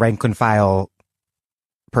a young rank and file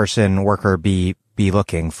worker be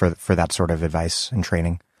looking for that sort of advice and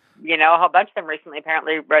training? A whole bunch of them recently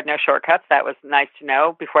apparently read No Shortcuts. That was nice to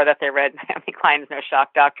know. Before that, they read Naomi Klein's No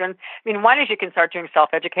Shock Doctrine. One is you can start doing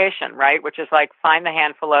self-education, right, which is like find the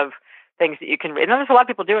handful of things that you can read. And there's a lot of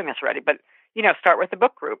people doing this already, but, start with a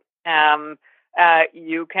book group.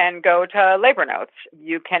 You can go to Labor Notes.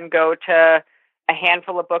 You can go to a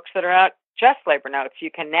handful of books that are not just Labor Notes.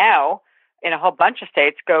 You can now, in a whole bunch of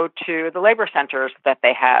states, go to the labor centers that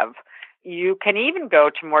they have. You can even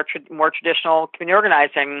go to more traditional community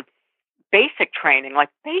organizing basic training.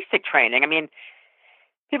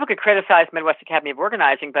 People could criticize Midwest Academy of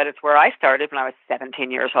Organizing, but it's where I started when I was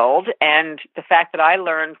 17 years old. And the fact that I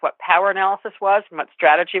learned what power analysis was and what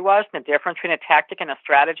strategy was and the difference between a tactic and a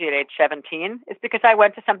strategy at age 17 is because I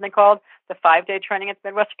went to something called the 5-day training at the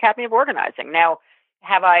Midwest Academy of Organizing. Now,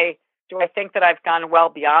 do I think that I've gone well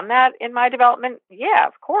beyond that in my development? Yeah,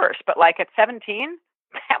 of course. But at 17,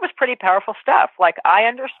 that was pretty powerful stuff. I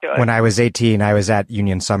understood. When I was 18, I was at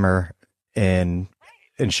Union Summer in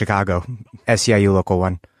Chicago, SEIU Local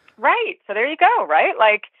 1. Right. So there you go, right?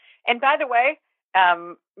 And by the way,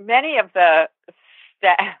 many of the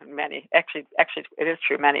many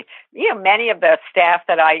of the staff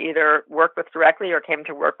that I either worked with directly or came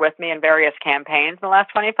to work with me in various campaigns in the last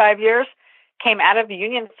 25 years came out of the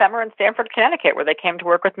Union Summer in Stamford, Connecticut, where they came to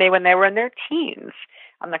work with me when they were in their teens.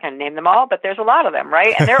 I'm not going to name them all, but there's a lot of them,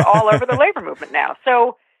 right? And they're all over the labor movement now.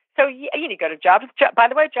 So you need to go to Jobs. By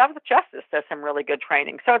the way, Jobs with Justice does some really good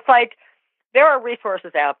training. So it's there are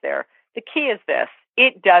resources out there. The key is this: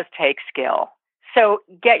 it does take skill. So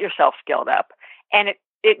get yourself skilled up, and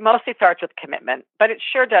it mostly starts with commitment, but it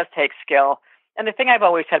sure does take skill. And the thing I've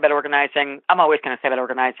always said about organizing, I'm always going to say about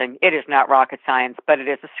organizing, it is not rocket science, but it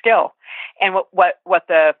is a skill. And what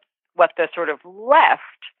the sort of left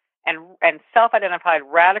and self-identified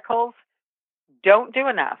radicals don't do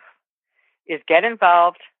enough is get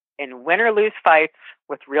involved in win or lose fights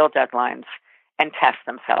with real deadlines and test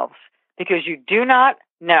themselves. Because you do not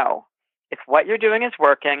know if what you're doing is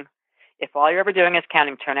working, if all you're ever doing is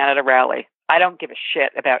counting turnout at a rally. I don't give a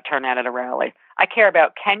shit about turnout at a rally. I care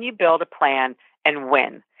about, can you build a plan and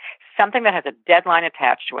win? Something that has a deadline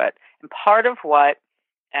attached to it. And part of what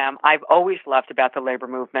I've always loved about the labor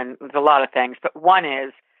movement, there's a lot of things, but one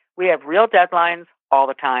is we have real deadlines all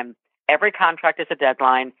the time. Every contract is a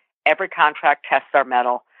deadline. Every contract tests our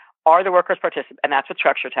mettle. Are the workers participate? And that's what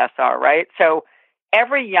structure tests are, right? So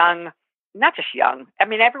every young, not just young, I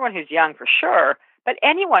mean, everyone who's young for sure, but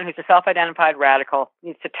anyone who's a self-identified radical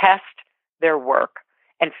needs to test their work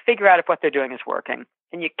and figure out if what they're doing is working.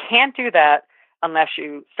 And you can't do that unless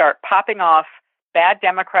you start popping off bad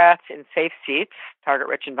Democrats in safe seats,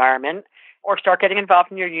 target-rich environment, or start getting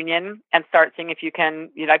involved in your union and start seeing if you can,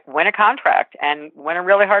 win a contract and win a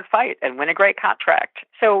really hard fight and win a great contract.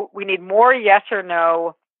 So we need more yes or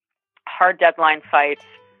no hard deadline fights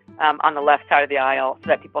on the left side of the aisle so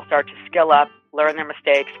that people start to skill up, learn their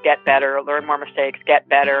mistakes, get better, learn more mistakes, get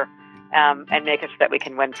better, and make it so that we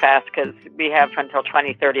can win fast, because we have until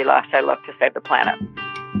 2030 last I looked to save the planet.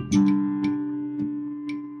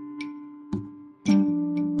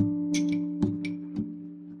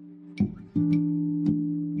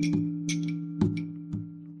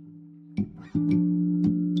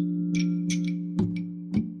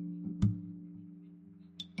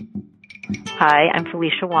 Hi, I'm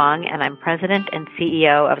Felicia Wong, and I'm president and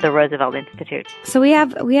CEO of the Roosevelt Institute. So we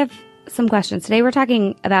have some questions. Today we're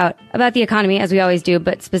talking about the economy, as we always do,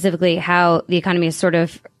 but specifically how the economy is sort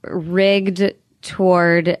of rigged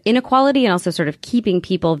toward inequality and also sort of keeping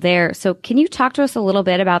people there. So can you talk to us a little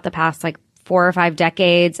bit about the past 4 or 5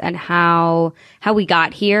 decades and how we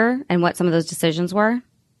got here and what some of those decisions were?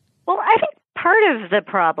 Well, I think part of the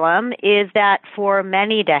problem is that for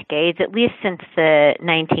many decades, at least since the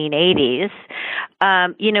 1980s,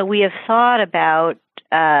 we have thought about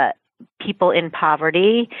people in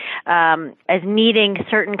poverty as needing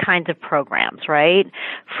certain kinds of programs, right?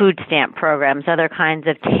 Food stamp programs, other kinds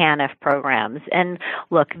of TANF programs. And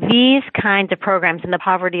look, these kinds of programs in the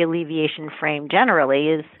poverty alleviation frame generally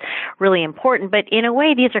is really important, but in a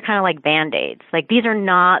way, these are kind of like Band-Aids. These are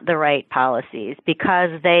not the right policies because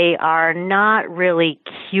they are not really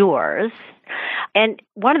cures. And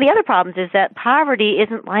one of the other problems is that poverty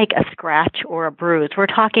isn't like a scratch or a bruise. We're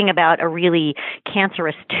talking about a really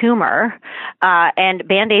cancerous tumor, and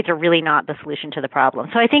Band-Aids are really not the solution to the problem.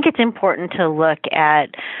 So I think it's important to look at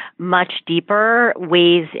much deeper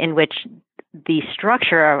ways in which the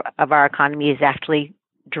structure of our economy is actually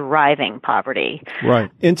driving poverty.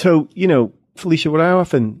 Right. And so, Felicia, what I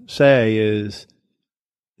often say is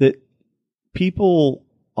that people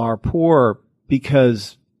are poor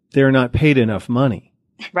because they're not paid enough money.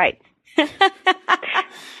 Right.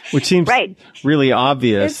 Which seems really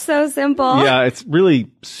obvious. It's so simple. Yeah, it's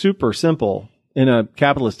really super simple. In a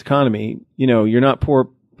capitalist economy, you're not poor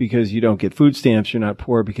because you don't get food stamps. You're not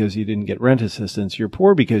poor because you didn't get rent assistance. You're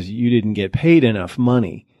poor because you didn't get paid enough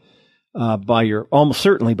money almost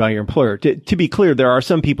certainly by your employer. To be clear, there are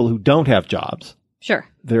some people who don't have jobs. Sure.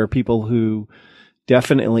 There are people who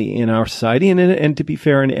definitely in our society, and to be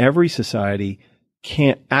fair, in every society,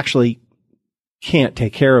 can't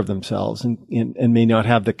take care of themselves and may not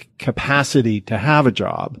have the capacity to have a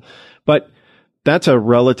job. But that's a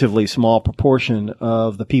relatively small proportion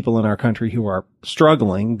of the people in our country who are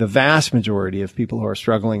struggling. The vast majority of people who are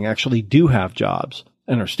struggling actually do have jobs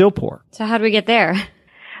and are still poor. So how do we get there?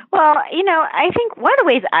 Well, I think one of the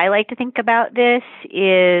ways I like to think about this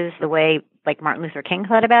is the way Martin Luther King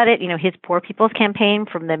thought about it. His Poor People's Campaign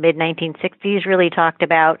from the mid-1960s really talked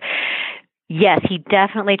about, yes, he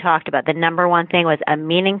definitely talked about the number one thing was a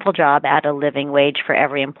meaningful job at a living wage for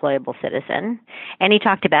every employable citizen. And he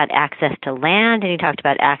talked about access to land, and he talked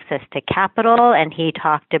about access to capital, and he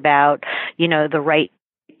talked about, the right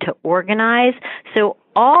to organize. So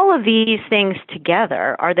all of these things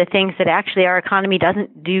together are the things that actually our economy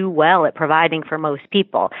doesn't do well at providing for most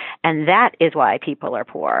people. And that is why people are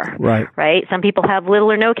poor. Right? Some people have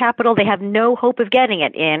little or no capital. They have no hope of getting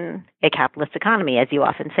it in a capitalist economy, as you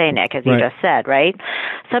often say, Nick, as you just said, right?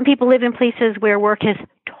 Some people live in places where work is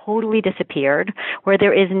totally disappeared, where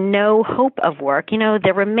there is no hope of work.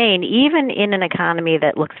 There remain, even in an economy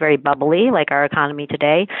that looks very bubbly, like our economy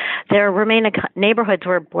today, there remain neighborhoods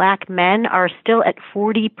where black men are still at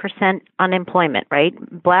 40% unemployment, right?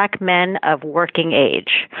 Black men of working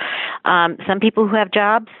age. Some people who have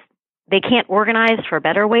jobs, they can't organize for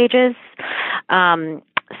better wages.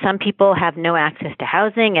 Some people have no access to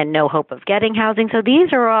housing and no hope of getting housing. So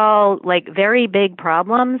these are all like very big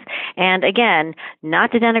problems. And again,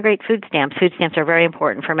 not to denigrate food stamps. Food stamps are very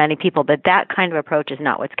important for many people, but that kind of approach is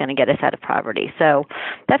not what's going to get us out of poverty. So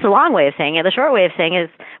that's a long way of saying it. The short way of saying is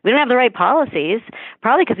we don't have the right policies,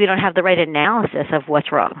 probably because we don't have the right analysis of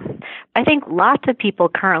what's wrong. I think lots of people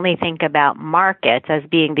currently think about markets as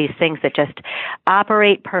being these things that just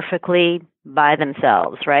operate perfectly by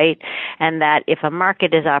themselves, right? And that if a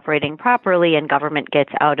market is operating properly and government gets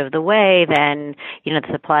out of the way, then, the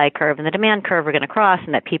supply curve and the demand curve are going to cross,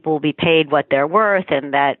 and that people will be paid what they're worth,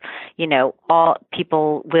 and that, all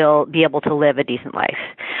people will be able to live a decent life.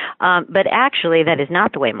 But actually, that is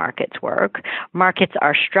not the way markets work. Markets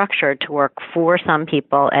are structured to work for some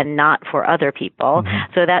people and not for other people.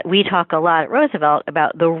 Mm-hmm. So that we talk a lot at Roosevelt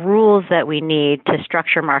about the rules that we need to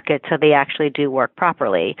structure markets so they actually do work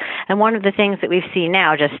properly. And one of the things that we've seen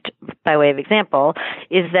now, just by way of example,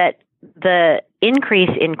 is that the increase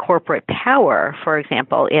in corporate power, for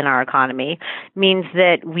example, in our economy means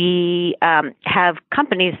that we have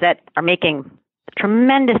companies that are making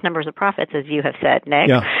tremendous numbers of profits, as you have said, Nick.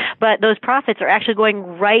 Yeah. But those profits are actually going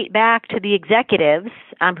right back to the executives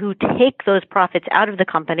who take those profits out of the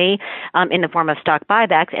company in the form of stock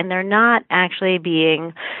buybacks, and they're not actually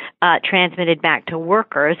being transmitted back to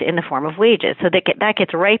workers in the form of wages. So that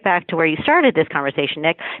gets right back to where you started this conversation,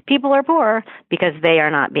 Nick. People are poor because they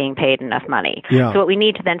are not being paid enough money. Yeah. So what we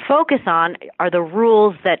need to then focus on are the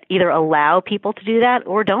rules that either allow people to do that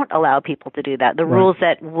or don't allow people to do that. The rules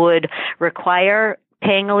that would require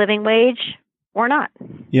paying a living wage or not.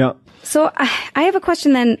 Yeah. So I have a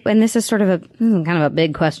question then, and this is sort of kind of a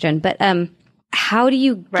big question, but how do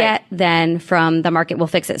you get then from the market will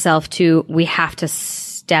fix itself to we have to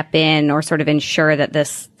step in or sort of ensure that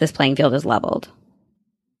this playing field is leveled?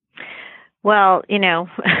 Well,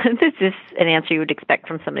 this is an answer you would expect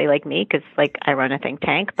from somebody like me because, I run a think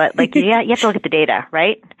tank. But, you have to look at the data,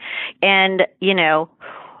 right? And,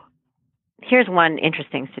 here's one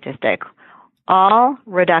interesting statistic. All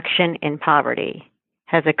reduction in poverty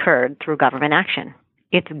has occurred through government action.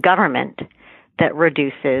 It's government that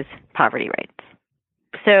reduces poverty rates.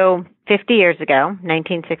 So 50 years ago,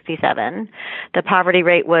 1967, the poverty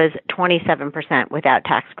rate was 27% without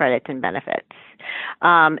tax credits and benefits.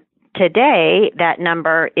 Today, that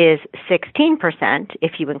number is 16%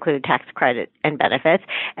 if you include tax credit and benefits,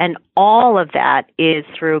 and all of that is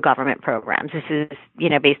through government programs. This is,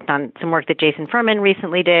 based on some work that Jason Furman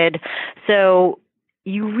recently did. So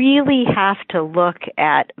you really have to look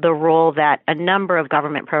at the role that a number of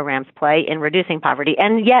government programs play in reducing poverty,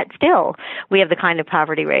 and yet still we have the kind of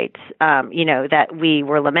poverty rates, that we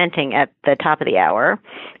were lamenting at the top of the hour.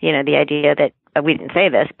 The idea that we didn't say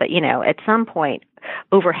this, but, at some point,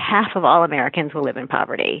 over half of all Americans will live in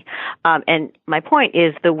poverty. And my point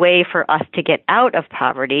is the way for us to get out of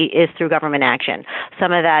poverty is through government action.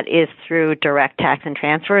 Some of that is through direct tax and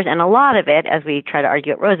transfers, and a lot of it, as we try to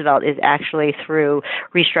argue at Roosevelt, is actually through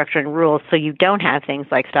restructuring rules so you don't have things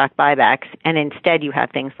like stock buybacks, and instead you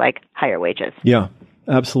have things like higher wages. Yeah,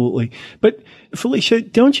 absolutely. But Felicia,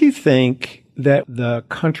 don't you think that the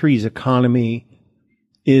country's economy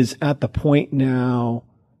is at the point now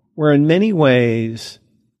where in many ways,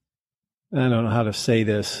 I don't know how to say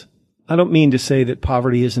this. I don't mean to say that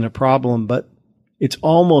poverty isn't a problem, but it's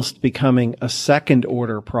almost becoming a second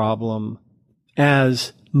order problem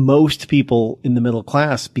as most people in the middle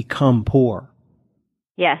class become poor.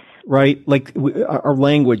 Yes. Right? Our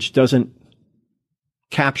language doesn't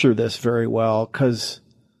capture this very well because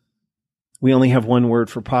we only have one word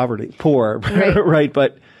for poverty, poor, right?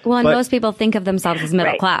 But most people think of themselves as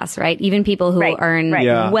middle class, right? Even people who earn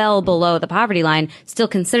well below the poverty line still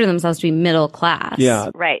consider themselves to be middle class. Yeah.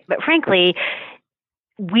 Right. But frankly,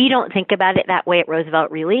 we don't think about it that way at Roosevelt,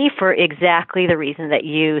 really, for exactly the reason that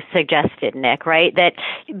you suggested, Nick, right? That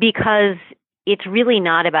because it's really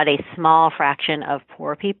not about a small fraction of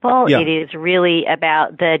poor people. Yeah. It is really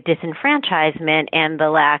about the disenfranchisement and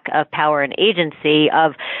the lack of power and agency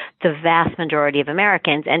of the vast majority of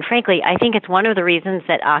Americans. And frankly, I think it's one of the reasons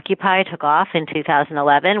that Occupy took off in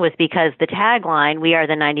 2011 was because the tagline, "We are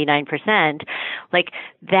the 99%," Like,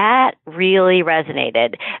 that really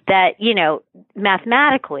resonated. That, you know,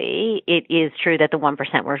 mathematically, it is true that the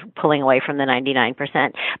 1% were pulling away from the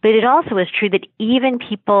 99%, but it also is true that even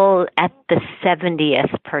people at the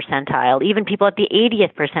 70th percentile, even people at the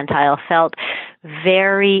 80th percentile felt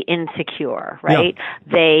very insecure, right?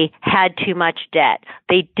 Yeah. They had too much debt.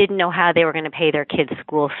 They didn't know how they were going to pay their kids'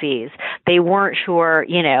 school fees. They weren't sure,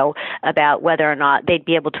 you know, about whether or not they'd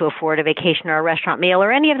be able to afford a vacation or a restaurant meal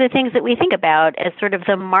or any of the things that we think about as sort of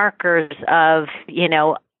the markers of, you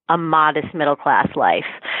know, a modest middle class life.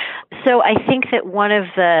 So I think that one of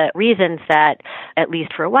the reasons that, at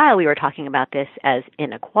least for a while, we were talking about this as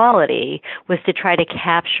inequality was to try to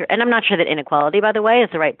capture, and I'm not sure that inequality, by the way, is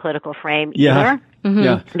the right political frame either. Mm-hmm.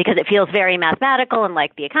 Yeah. Because it feels very mathematical and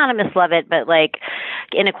like the economists love it, but like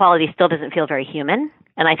inequality still doesn't feel very human.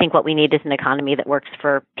 And I think what we need is an economy that works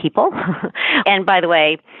for people. And by the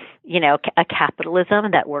way, you know, a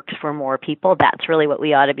capitalism that works for more people, that's really what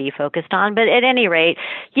we ought to be focused on. But at any rate,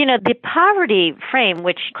 you know, the poverty frame,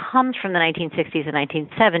 which comes from the 1960s and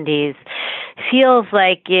 1970s, feels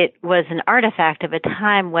like it was an artifact of a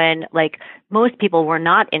time when, like, most people were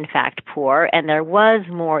not, in fact, poor, and there was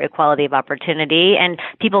more equality of opportunity, and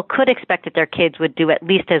people could expect that their kids would do at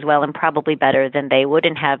least as well and probably better than they would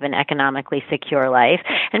and have an economically secure life.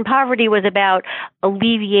 And poverty was about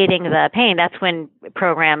alleviating the pain. That's when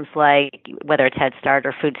programs like, whether it's Head Start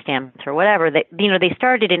or food stamps or whatever, they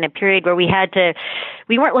started in a period where we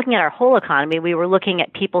weren't looking at our whole economy. We were looking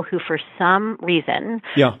at people who, for some reason,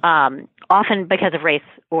 often because of race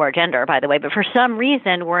or gender, by the way, but for some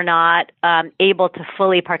reason were not able to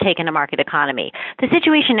fully partake in a market economy. The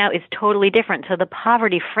situation now is totally different. So the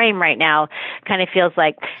poverty frame right now kind of feels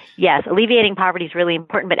like, yes, alleviating poverty is really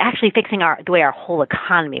important, but actually fixing the way our whole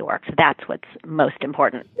economy works, that's what's most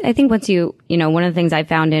important. I think once you know, one of the things I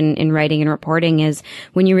found in writing and reporting is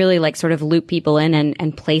when you really like sort of loop people in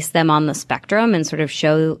and place them on the spectrum and sort of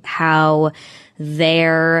show how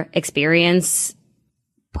their experience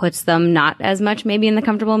puts them not as much maybe in the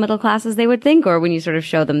comfortable middle class as they would think, or when you sort of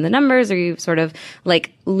show them the numbers or you sort of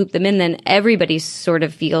like loop them in, then everybody sort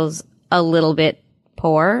of feels a little bit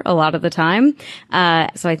poor a lot of the time.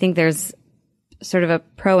 So I think there's sort of a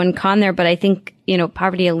pro and con there, but I think, you know,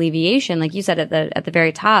 poverty alleviation, like you said at the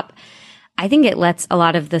very top, I think it lets a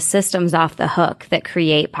lot of the systems off the hook that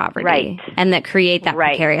create poverty and that create that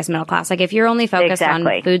precarious middle class. Like if you're only focused on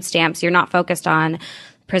food stamps, you're not focused on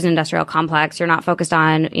prison industrial complex, you're not focused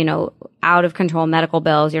on, you know, out of control medical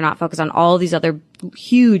bills, you're not focused on all these other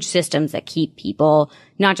huge systems that keep people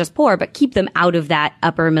not just poor, but keep them out of that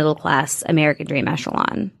upper middle class American dream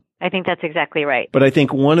echelon. I think that's exactly right. But I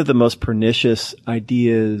think one of the most pernicious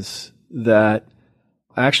ideas that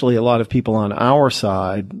actually a lot of people on our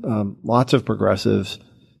side, lots of progressives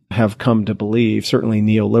have come to believe, certainly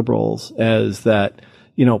neoliberals, as that,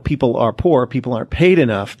 you know, people are poor, people aren't paid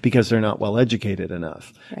enough because they're not well educated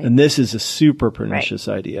enough. Right. And this is a super pernicious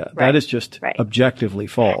idea. That is just objectively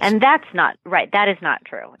false. And that's not right. That is not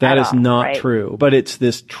true. That is not true. But it's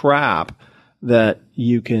this trap that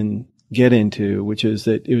you can get into, which is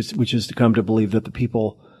to come to believe that the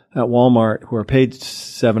people at Walmart who are paid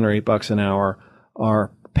 $7 or $8 an hour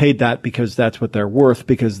are paid that because that's what they're worth,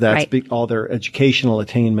 because that's all their educational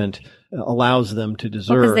attainment allows them to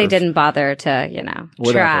deserve. Because they didn't bother to, you know,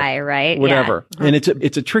 try, right? Whatever. Yeah. And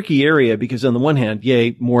it's a tricky area because on the one hand,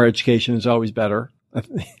 yay, more education is always better.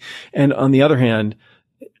 And on the other hand,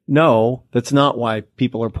 no, that's not why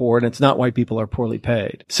people are poor, and it's not why people are poorly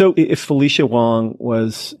paid. So if Felicia Wong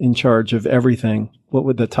was in charge of everything, what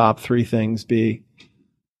would the top 3 things be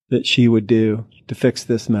that she would do to fix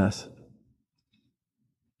this mess?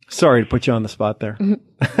 Sorry to put you on the spot there.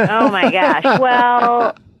 Oh my gosh.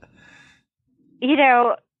 Well, you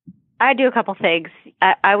know, I do a couple things.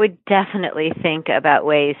 I would definitely think about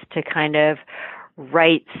ways to kind of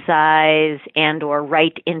right size and or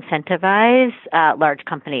right incentivize large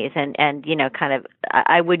companies, and you know, kind of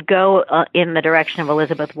I would go in the direction of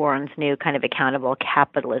Elizabeth Warren's new kind of accountable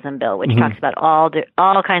capitalism bill, which talks about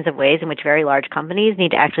all kinds of ways in which very large companies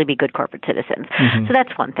need to actually be good corporate citizens. So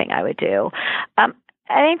that's one thing I would do.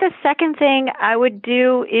 I think the second thing I would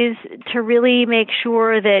do is to really make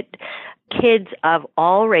sure that kids of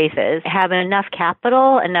all races have enough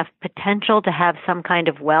capital, enough potential to have some kind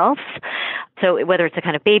of wealth. So whether it's a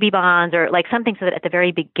kind of baby bonds or like something so that at the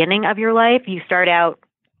very beginning of your life, you start out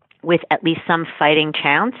with at least some fighting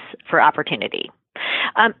chance for opportunity.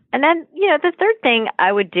 And then, you know, the third thing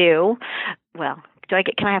I would do, well,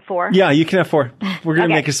 can I have 4? Yeah, you can have 4. We're going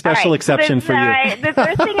to make a special exception for you. The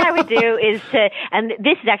first thing I would do is and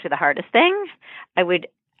this is actually the hardest thing, I would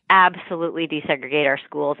absolutely desegregate our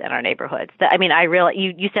schools and our neighborhoods. I mean, I realize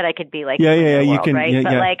you said I could be like, you world, can, right?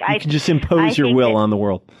 But like, you can just impose your will on the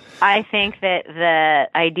world. I think that the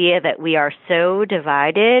idea that we are so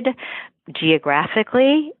divided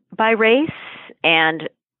geographically by race and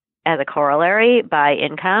as a corollary by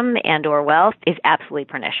income and or wealth is absolutely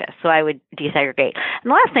pernicious. So I would desegregate.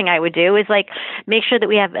 And the last thing I would do is like make sure that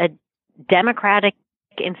we have a democratic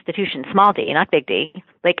institution, small d, not big D,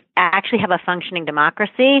 like actually have a functioning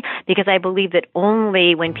democracy, because I believe that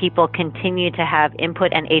only when people continue to have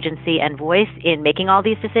input and agency and voice in making all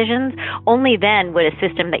these decisions, only then would a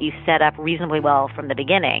system that you set up reasonably well from the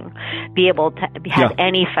beginning be able to have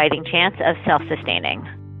any fighting chance of self-sustaining.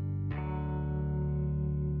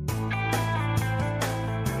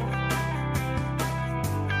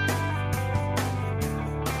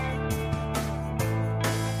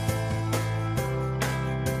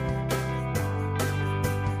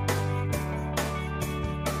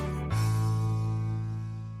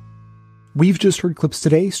 We've just heard clips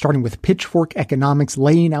today, starting with Pitchfork Economics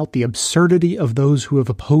laying out the absurdity of those who have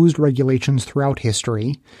opposed regulations throughout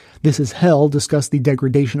history. This Is Hell discussed the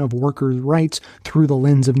degradation of workers' rights through the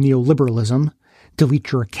lens of neoliberalism.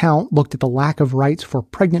 Delete Your Account looked at the lack of rights for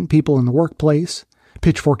pregnant people in the workplace.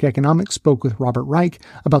 Pitchfork Economics spoke with Robert Reich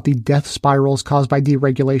about the death spirals caused by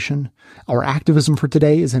deregulation. Our activism for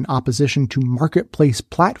today is in opposition to marketplace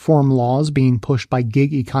platform laws being pushed by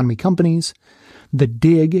gig economy companies. The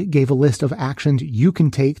Dig gave a list of actions you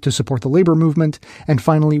can take to support the labor movement. And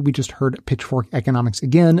finally, we just heard Pitchfork Economics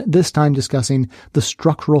again, this time discussing the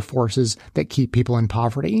structural forces that keep people in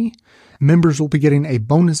poverty. Members will be getting a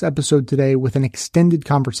bonus episode today with an extended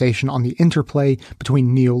conversation on the interplay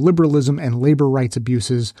between neoliberalism and labor rights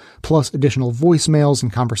abuses, plus additional voicemails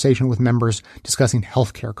and conversation with members discussing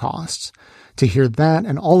healthcare costs. To hear that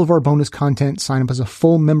and all of our bonus content, sign up as a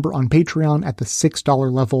full member on Patreon at the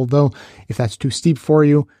 $6 level, though if that's too steep for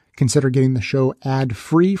you, consider getting the show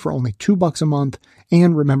ad-free for only $2 a month,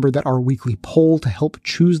 and remember that our weekly poll to help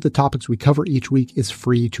choose the topics we cover each week is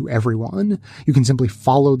free to everyone. You can simply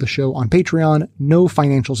follow the show on Patreon, no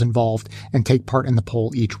financials involved, and take part in the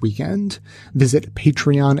poll each weekend. Visit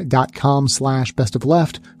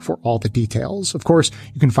patreon.com/bestofleft for all the details. Of course,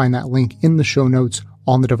 you can find that link in the show notes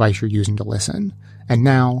on the device you're using to listen. And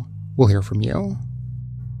now, we'll hear from you.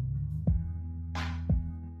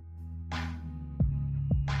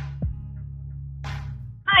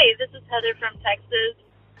 Hi, this is Heather from Texas.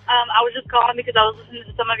 I was just calling because I was listening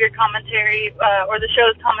to some of your commentary, or the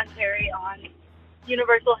show's commentary on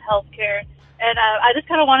universal health care. And I just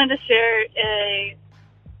kind of wanted to share a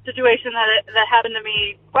situation that happened to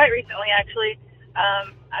me quite recently, actually. I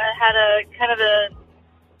had a kind of a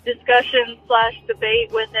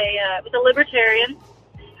discussion/debate with a libertarian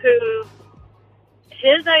who,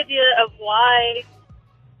 his idea of why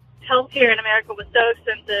healthcare in America was so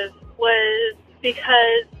expensive was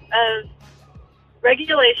because of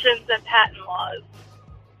regulations and patent laws.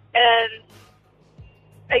 And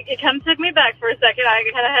it kind of took me back for a second. I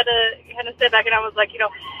kind of had to kind of step back, and I was like,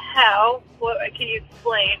 how? What can you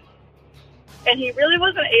explain? And he really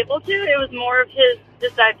wasn't able to. It was more of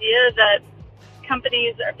this idea that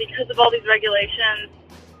companies are, because of all these regulations,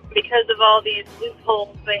 because of all these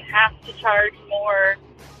loopholes, they have to charge more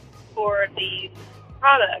for these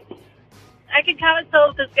products. I could kind of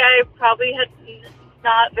tell that this guy probably had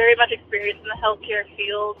not very much experience in the healthcare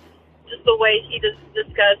field, just the way he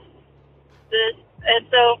discussed this. And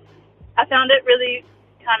so I found it really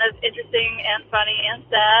kind of interesting and funny and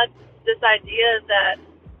sad, this idea that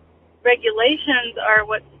regulations are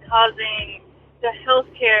what's causing the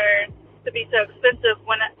healthcare to be so expensive,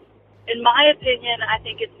 when, in my opinion, I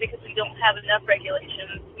think it's because we don't have enough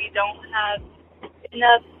regulations. We don't have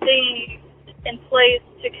enough things in place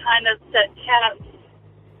to kind of set caps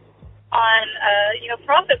on,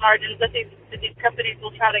 profit margins that these companies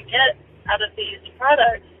will try to get out of these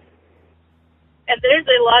products. And there's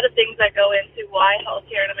a lot of things that go into why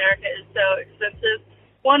healthcare in America is so expensive.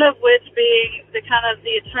 One of which being the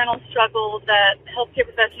eternal struggle that healthcare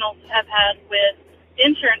professionals have had with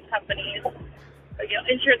insurance companies.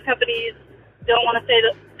 Insurance companies don't want to pay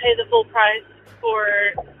the full price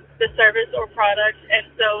for the service or product, and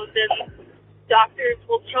so then doctors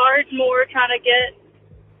will charge more, trying to get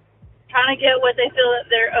what they feel that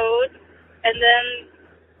they're owed, and then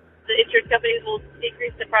the insurance companies will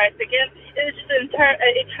decrease the price again. It's just an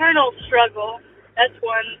eternal struggle. That's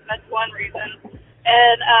one reason.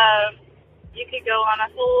 And you could go on a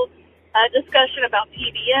whole discussion about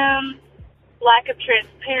PBM, lack of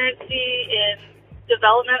transparency in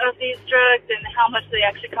development of these drugs and how much they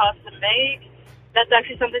actually cost to make. That's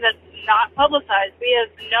actually something that's not publicized. We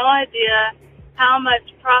have no idea how much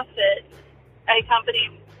profit a company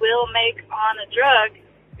will make on a drug,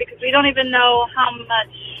 because we don't even know how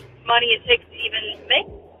much money it takes to even make,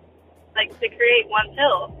 like, to create one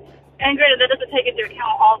pill. And granted, that doesn't take into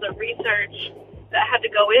account all the research that had to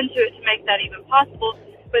go into it to make that even possible,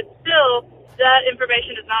 but still, that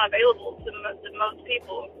information is not available to most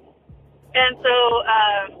people. And so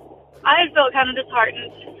I felt kind of disheartened.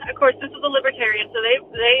 Of course, this is a libertarian, so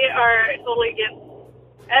they are totally against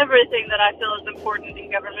everything that I feel is important in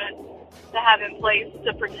government to have in place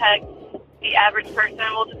to protect the average person,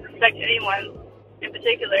 well, to protect anyone in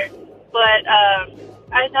particular. But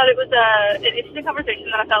I thought it was an interesting conversation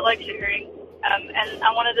that I felt like sharing. And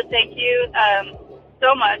I wanted to thank you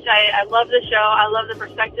so much. I love the show. I love the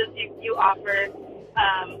perspectives you offer.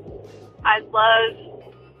 I love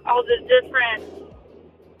all the different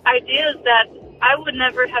ideas that I would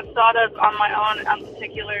never have thought of on my own on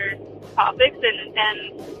particular topics.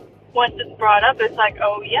 And once it's brought up, it's like,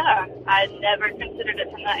 oh, yeah, I never considered it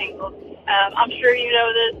from that angle. I'm sure you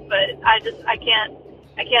know this, but I can't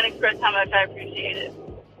express how much I appreciate it.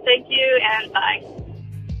 Thank you, and bye.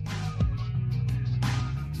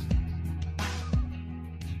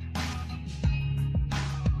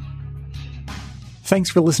 Thanks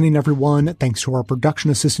for listening, everyone. Thanks to our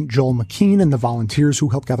production assistant, Joel McKean, and the volunteers who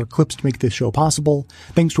helped gather clips to make this show possible.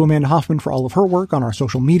 Thanks to Amanda Hoffman for all of her work on our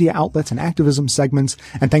social media outlets and activism segments.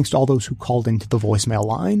 And thanks to all those who called into the voicemail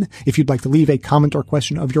line. If you'd like to leave a comment or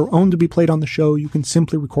question of your own to be played on the show, you can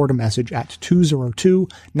simply record a message at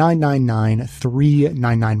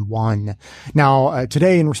 202-999-3991. Now,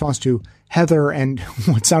 today, in response to Heather and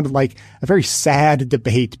what sounded like a very sad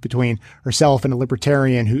debate between herself and a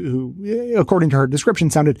libertarian who, according to her description,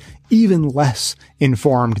 sounded even less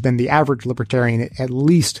informed than the average libertarian, at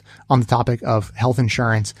least on the topic of health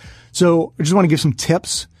insurance. So I just want to give some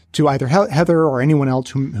tips to either Heather or anyone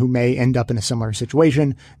else who may end up in a similar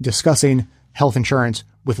situation discussing health insurance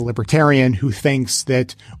with a libertarian who thinks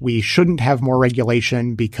that we shouldn't have more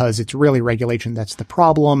regulation because it's really regulation that's the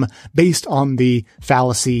problem, based on the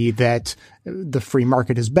fallacy that the free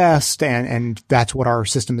market is best and that's what our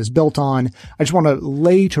system is built on. I just want to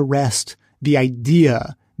lay to rest the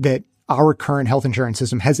idea that our current health insurance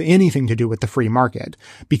system has anything to do with the free market,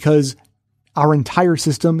 because our entire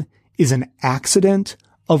system is an accident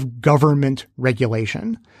of government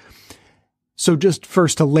regulation. So just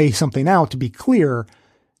first to lay something out, to be clear,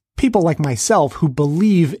 people like myself who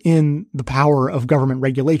believe in the power of government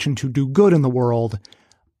regulation to do good in the world,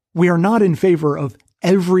 we are not in favor of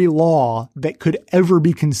every law that could ever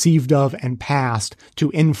be conceived of and passed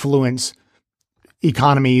to influence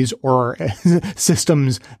economies or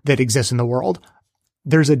systems that exist in the world.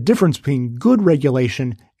 There's a difference between good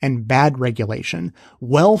regulation and bad regulation,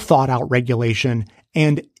 well thought out regulation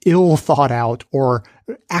and ill thought out or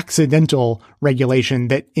accidental regulation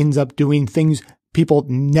that ends up doing things people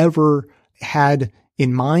never had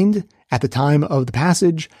in mind at the time of the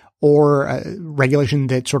passage, or regulation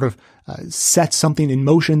that sort of sets something in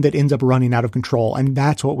motion that ends up running out of control. And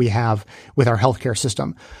that's what we have with our healthcare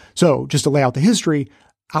system. So just to lay out the history,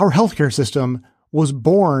 our healthcare system was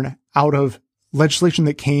born out of legislation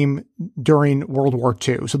that came during World War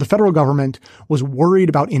II. So the federal government was worried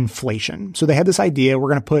about inflation. So they had this idea, we're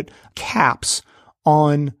going to put caps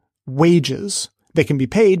on wages that can be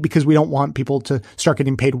paid because we don't want people to start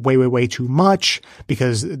getting paid way, way, way too much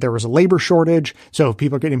because there was a labor shortage. So if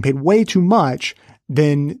people are getting paid way too much,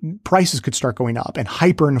 then prices could start going up and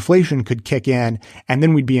hyperinflation could kick in, and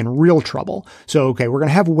then we'd be in real trouble. So, okay, we're going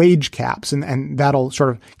to have wage caps and that'll sort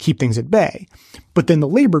of keep things at bay. But then the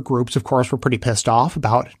labor groups, of course, were pretty pissed off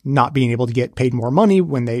about not being able to get paid more money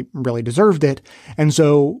when they really deserved it. And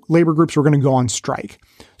so labor groups were going to go on strike.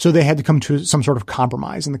 So they had to come to some sort of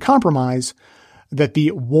compromise. And the compromise that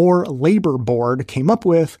the War Labor Board came up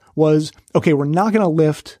with was, okay, we're not going to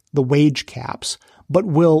lift the wage caps, but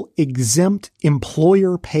will exempt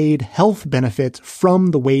employer-paid health benefits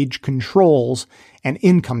from the wage controls and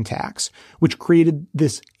income tax, which created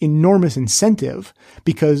this enormous incentive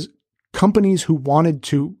because companies who wanted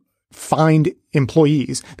to find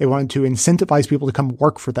employees, they wanted to incentivize people to come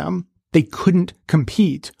work for them, they couldn't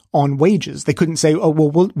compete on wages. They couldn't say, oh,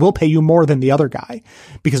 well, we'll pay you more than the other guy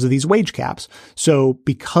because of these wage caps. So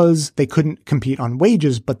because they couldn't compete on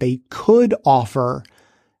wages, but they could offer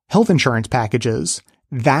health insurance packages,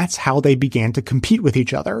 that's how they began to compete with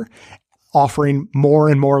each other, offering more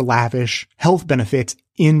and more lavish health benefits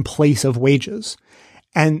in place of wages.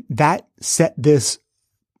 And that set this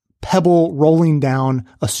pebble rolling down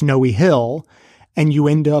a snowy hill, and you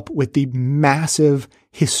end up with the massive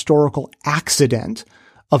historical accident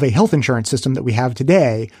of a health insurance system that we have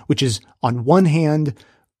today, which is on one hand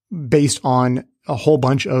based on a whole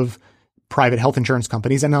bunch of private health insurance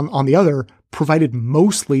companies, and on the other, provided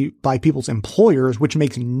mostly by people's employers, which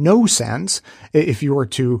makes no sense if you were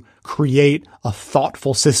to create a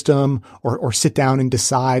thoughtful system or sit down and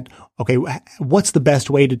decide, okay, what's the best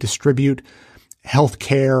way to distribute health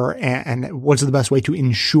care and what's the best way to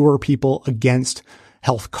insure people against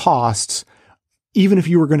health costs. Even if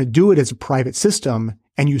you were going to do it as a private system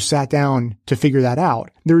and you sat down to figure that out,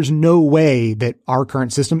 there's no way that our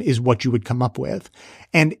current system is what you would come up with.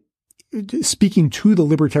 And speaking to the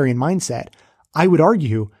libertarian mindset, I would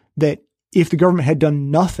argue that if the government had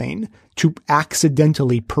done nothing to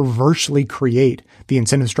accidentally, perversely create the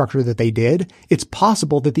incentive structure that they did, it's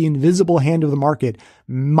possible that the invisible hand of the market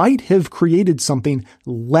might have created something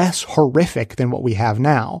less horrific than what we have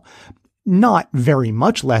now. Not very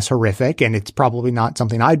much less horrific, and it's probably not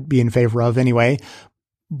something I'd be in favor of anyway,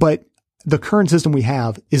 but the current system we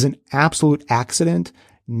have is an absolute accident,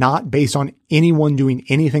 not based on anyone doing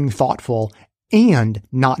anything thoughtful, and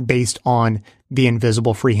not based on the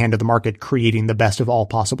invisible free hand of the market creating the best of all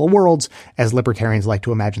possible worlds, as libertarians like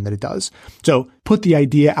to imagine that it does. So put the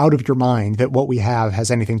idea out of your mind that what we have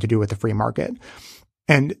has anything to do with the free market.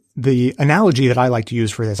 And the analogy that I like to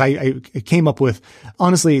use for this, I came up with,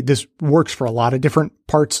 honestly, this works for a lot of different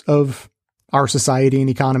parts of our society and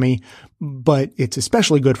economy, but it's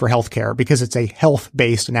especially good for healthcare because it's a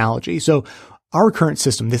health-based analogy. So our current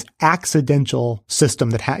system, this accidental system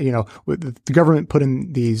that, the government put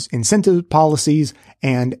in these incentive policies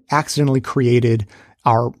and accidentally created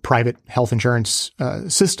our private health insurance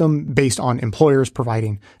system based on employers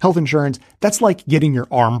providing health insurance. That's like getting your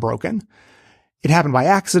arm broken. It happened by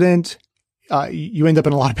accident. You end up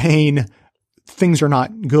in a lot of pain. Things are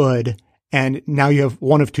not good. And now you have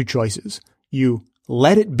one of two choices. You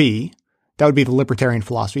let it be. That would be the libertarian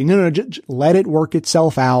philosophy. No, just let it work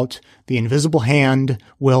itself out. The invisible hand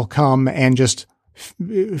will come and just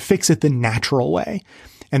fix it the natural way.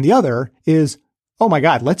 And the other is, oh my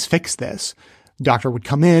God, let's fix this. Doctor would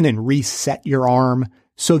come in and reset your arm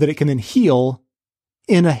so that it can then heal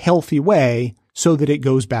in a healthy way so that it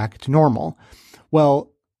goes back to normal.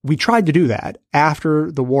 Well, we tried to do that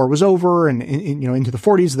after the war was over and into the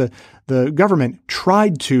 40s. The government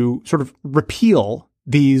tried to sort of repeal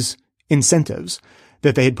these incentives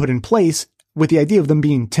that they had put in place with the idea of them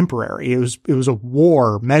being temporary. It was a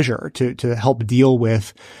war measure to help deal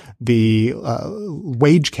with the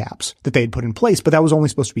wage caps that they had put in place, but that was only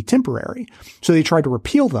supposed to be temporary. So they tried to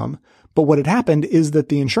repeal them. But what had happened is that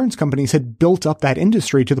the insurance companies had built up that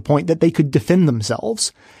industry to the point that they could defend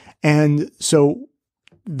themselves. And so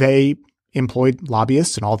they employed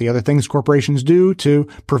lobbyists and all the other things corporations do to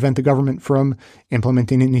prevent the government from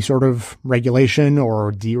implementing any sort of regulation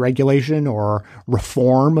or deregulation or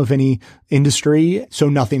reform of any industry. So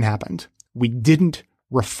nothing happened. We didn't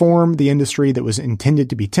reform the industry that was intended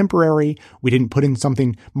to be temporary. We didn't put in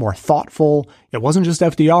something more thoughtful. It wasn't just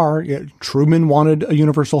FDR. Truman wanted a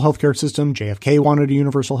universal healthcare system. JFK wanted a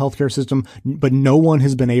universal healthcare system, but no one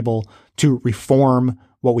has been able to reform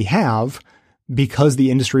what we have because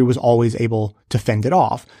the industry was always able to fend it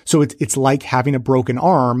off. So it's like having a broken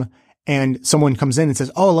arm and someone comes in and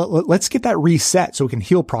says, oh, let's get that reset so it can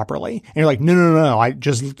heal properly. And you're like, no, I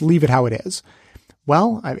just leave it how it is.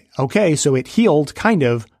 Well, okay, so it healed kind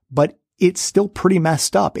of, but it's still pretty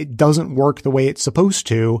messed up. It doesn't work the way it's supposed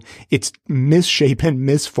to. It's misshapen,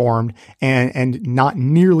 misformed, and not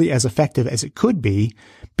nearly as effective as it could be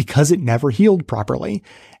because it never healed properly.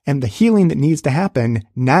 And the healing that needs to happen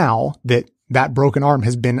now that broken arm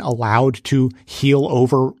has been allowed to heal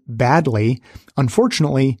over badly,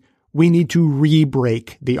 unfortunately, we need to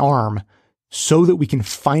re-break the arm so that we can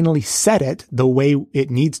finally set it the way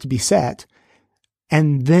it needs to be set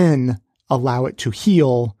and then allow it to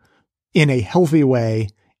heal in a healthy way,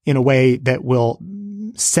 in a way that will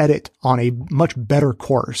set it on a much better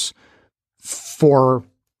course for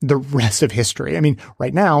the rest of history. I mean,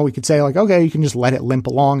 right now we could say like, okay, you can just let it limp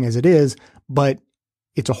along as it is, but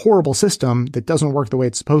it's a horrible system that doesn't work the way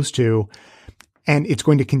it's supposed to, and it's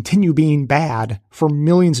going to continue being bad for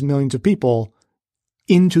millions and millions of people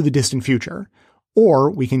into the distant future.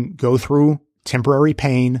 Or we can go through temporary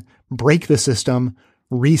pain, break the system,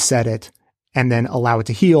 reset it, and then allow it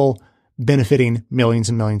to heal, benefiting millions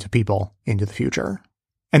and millions of people into the future.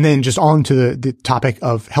 And then just on to the topic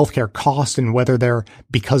of healthcare costs and whether they're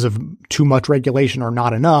because of too much regulation or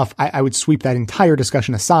not enough, I would sweep that entire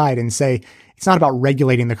discussion aside and say it's not about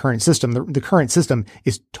regulating the current system. The current system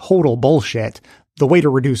is total bullshit. The way to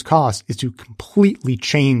reduce costs is to completely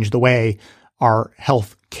change the way our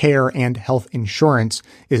health care and health insurance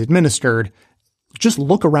is administered. Just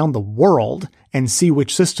look around the world and see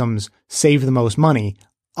which systems save the most money.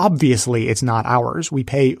 obviously it's not ours. We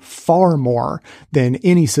pay far more than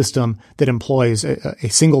any system that employs a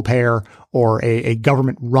single payer or a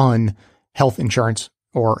government run health insurance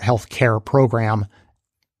or health care program.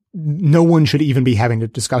 No one should even be having a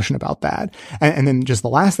discussion about that. And then just the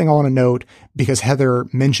last thing I want to note, because Heather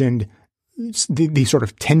mentioned the sort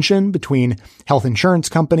of tension between health insurance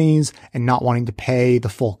companies and not wanting to pay the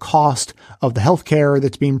full cost of the healthcare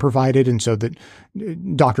that's being provided. And so that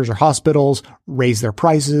doctors or hospitals raise their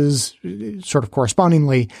prices sort of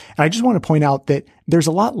correspondingly. And I just want to point out that there's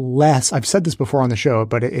a lot less, I've said this before on the show,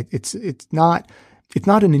 but it's not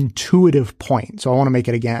an intuitive point. So I want to make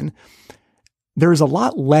it again. There is a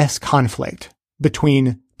lot less conflict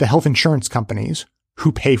between the health insurance companies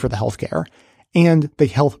who pay for the healthcare and the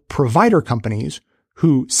health provider companies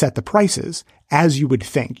who set the prices, as you would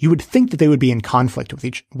think. You would think that they would be in conflict with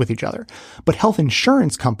each other. But health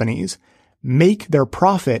insurance companies make their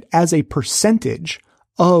profit as a percentage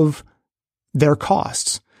of their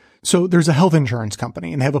costs. So there's a health insurance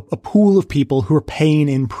company and they have a pool of people who are paying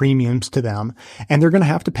in premiums to them, and they're going to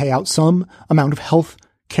have to pay out some amount of health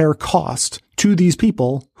care cost to these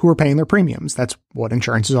people who are paying their premiums. That's what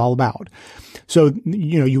insurance is all about. So,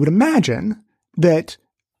 you would imagine that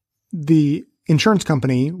the insurance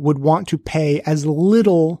company would want to pay as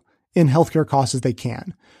little in healthcare costs as they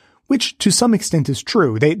can, which to some extent is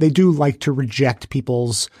true. They do like to reject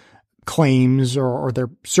people's claims or their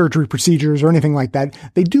surgery procedures or anything like that.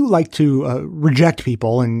 They do like to reject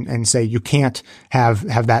people and say you can't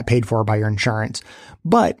have that paid for by your insurance.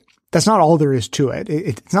 But that's not all there is to it.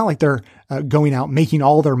 It's not like they're going out making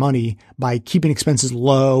all their money by keeping expenses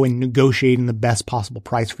low and negotiating the best possible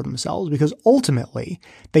price for themselves, because ultimately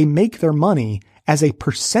they make their money as a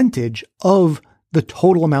percentage of the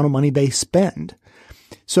total amount of money they spend.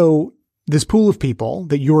 So this pool of people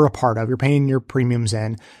that you're a part of, you're paying your premiums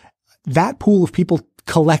in, that pool of people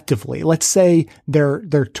collectively, let's say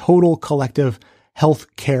their total collective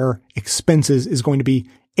health care expenses is going to be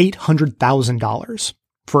 $800,000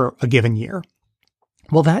 for a given year.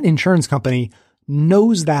 Well, that insurance company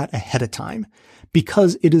knows that ahead of time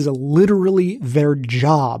because it is literally their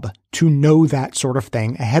job to know that sort of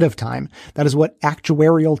thing ahead of time. That is what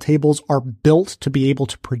actuarial tables are built to be able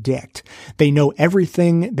to predict. They know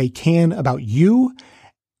everything they can about you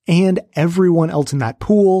and everyone else in that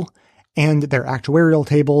pool, and their actuarial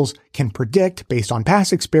tables can predict based on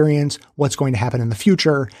past experience what's going to happen in the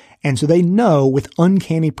future. And so they know with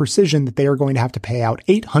uncanny precision that they are going to have to pay out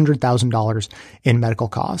 $800,000 in medical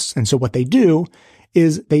costs. And so what they do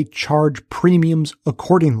is they charge premiums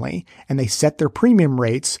accordingly, and they set their premium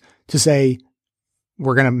rates to say,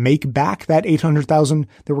 we're going to make back that $800,000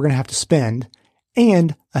 that we're going to have to spend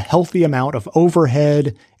and a healthy amount of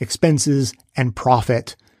overhead, expenses, and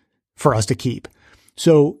profit for us to keep.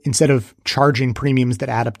 So instead of charging premiums that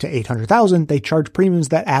add up to $800,000, they charge premiums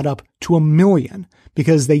that add up to $1 million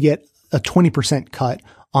because they get a 20% cut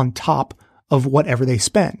on top of whatever they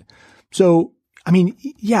spend. So, I mean,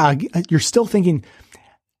 yeah, you're still thinking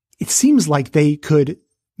it seems like they could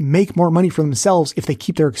make more money for themselves if they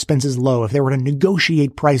keep their expenses low, if they were to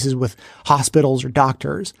negotiate prices with hospitals or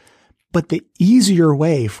doctors. But the easier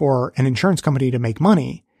way for an insurance company to make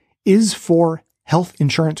money is for health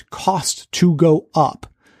insurance costs to go up.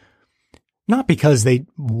 Not because they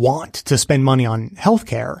want to spend money on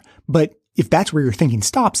healthcare, but if that's where your thinking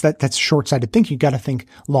stops, that's short-sighted thinking. You got to think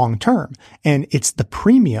long-term. And it's the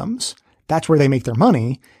premiums. That's where they make their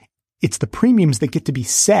money. It's the premiums that get to be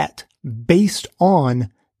set based on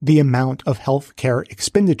the amount of healthcare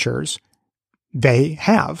expenditures they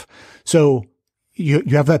have. So you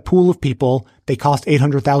have that pool of people. They cost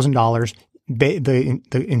 $800,000. The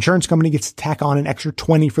insurance company gets to tack on an extra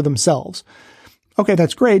 20 for themselves. Okay,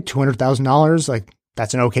 that's great. $200,000, like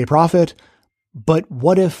that's an okay profit. But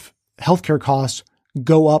what if healthcare costs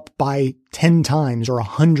go up by 10 times or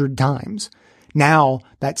 100 times? Now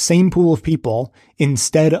that same pool of people,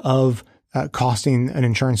 instead of costing an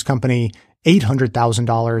insurance company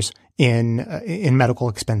 $800,000 in medical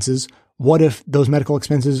expenses, what if those medical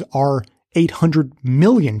expenses are $800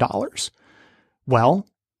 million? Well,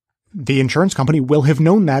 the insurance company will have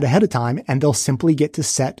known that ahead of time, and they'll simply get to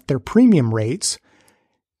set their premium rates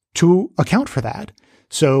to account for that.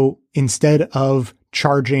 So instead of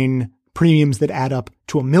charging premiums that add up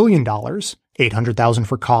to $1 million, $800,000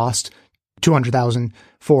 for cost, $200,000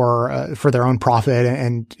 for their own profit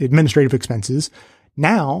and administrative expenses,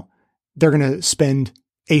 now they're going to spend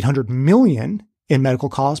 $800 million in medical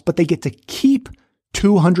costs, but they get to keep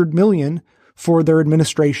 $200 million for their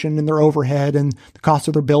administration and their overhead and the cost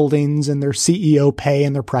of their buildings and their CEO pay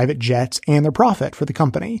and their private jets and their profit for the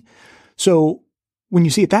company. So when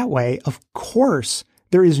you see it that way, of course,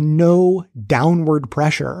 there is no downward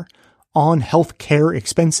pressure on healthcare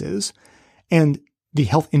expenses, and the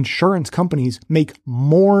health insurance companies make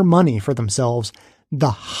more money for themselves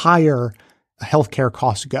the higher healthcare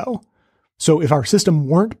costs go. So if our system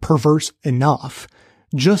weren't perverse enough,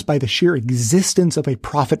 just by the sheer existence of a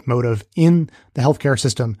profit motive in the healthcare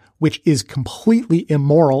system, which is completely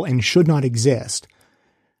immoral and should not exist,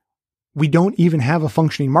 we don't even have a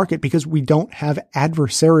functioning market because we don't have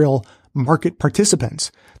adversarial market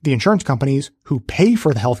participants. The insurance companies who pay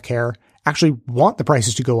for the healthcare actually want the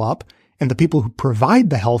prices to go up, and the people who provide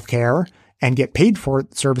the healthcare and get paid for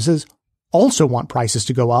services also want prices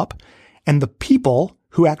to go up. And the people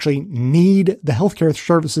who actually need the healthcare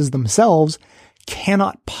services themselves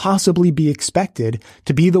cannot possibly be expected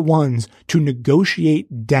to be the ones to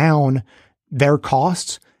negotiate down their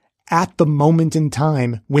costs at the moment in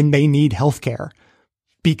time when they need healthcare,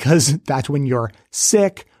 because that's when you're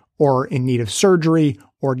sick or in need of surgery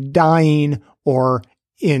or dying or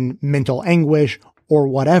in mental anguish or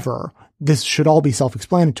whatever. This should all be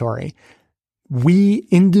self-explanatory. We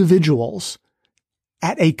individuals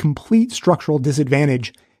at a complete structural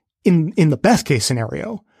disadvantage in the best case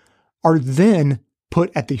scenario are then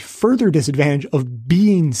put at the further disadvantage of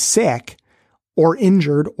being sick or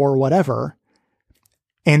injured or whatever.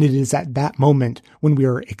 And it is at that moment when we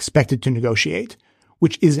are expected to negotiate,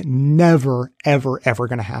 which is never, ever, ever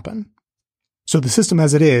going to happen. So the system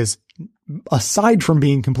as it is, aside from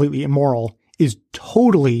being completely immoral, is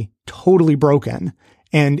totally, totally broken.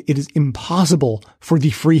 And it is impossible for the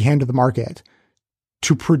free hand of the market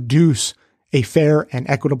to produce a fair and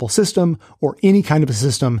equitable system or any kind of a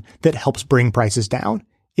system that helps bring prices down.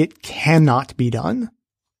 It cannot be done.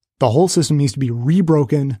 The whole system needs to be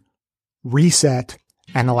rebroken, reset,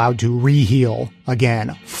 and allowed to reheal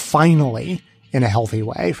again, finally, in a healthy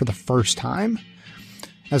way for the first time.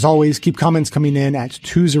 As always, keep comments coming in at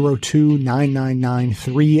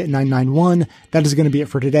 202-999-3991. That is going to be it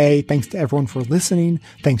for today. Thanks to everyone for listening.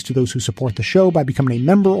 Thanks to those who support the show by becoming a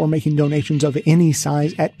member or making donations of any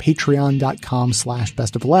size at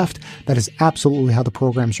patreon.com/bestofleft. That is absolutely how the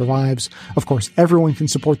program survives. Of course, everyone can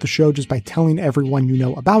support the show just by telling everyone you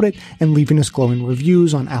know about it and leaving us glowing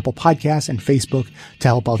reviews on Apple Podcasts and Facebook to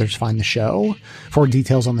help others find the show. For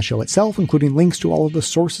details on the show itself, including links to all of the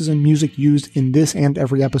sources and music used in this and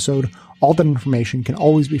every episode, all that information can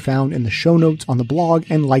always be found in the show notes on the blog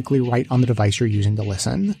and likely right on the device you're using to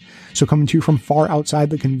listen. So coming to you from far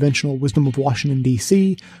outside the conventional wisdom of Washington,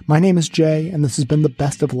 D.C., my name is Jay, and this has been the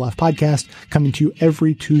Best of the Left podcast, coming to you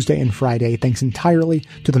every Tuesday and Friday, thanks entirely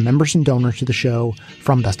to the members and donors to the show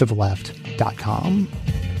from bestoftheleft.com.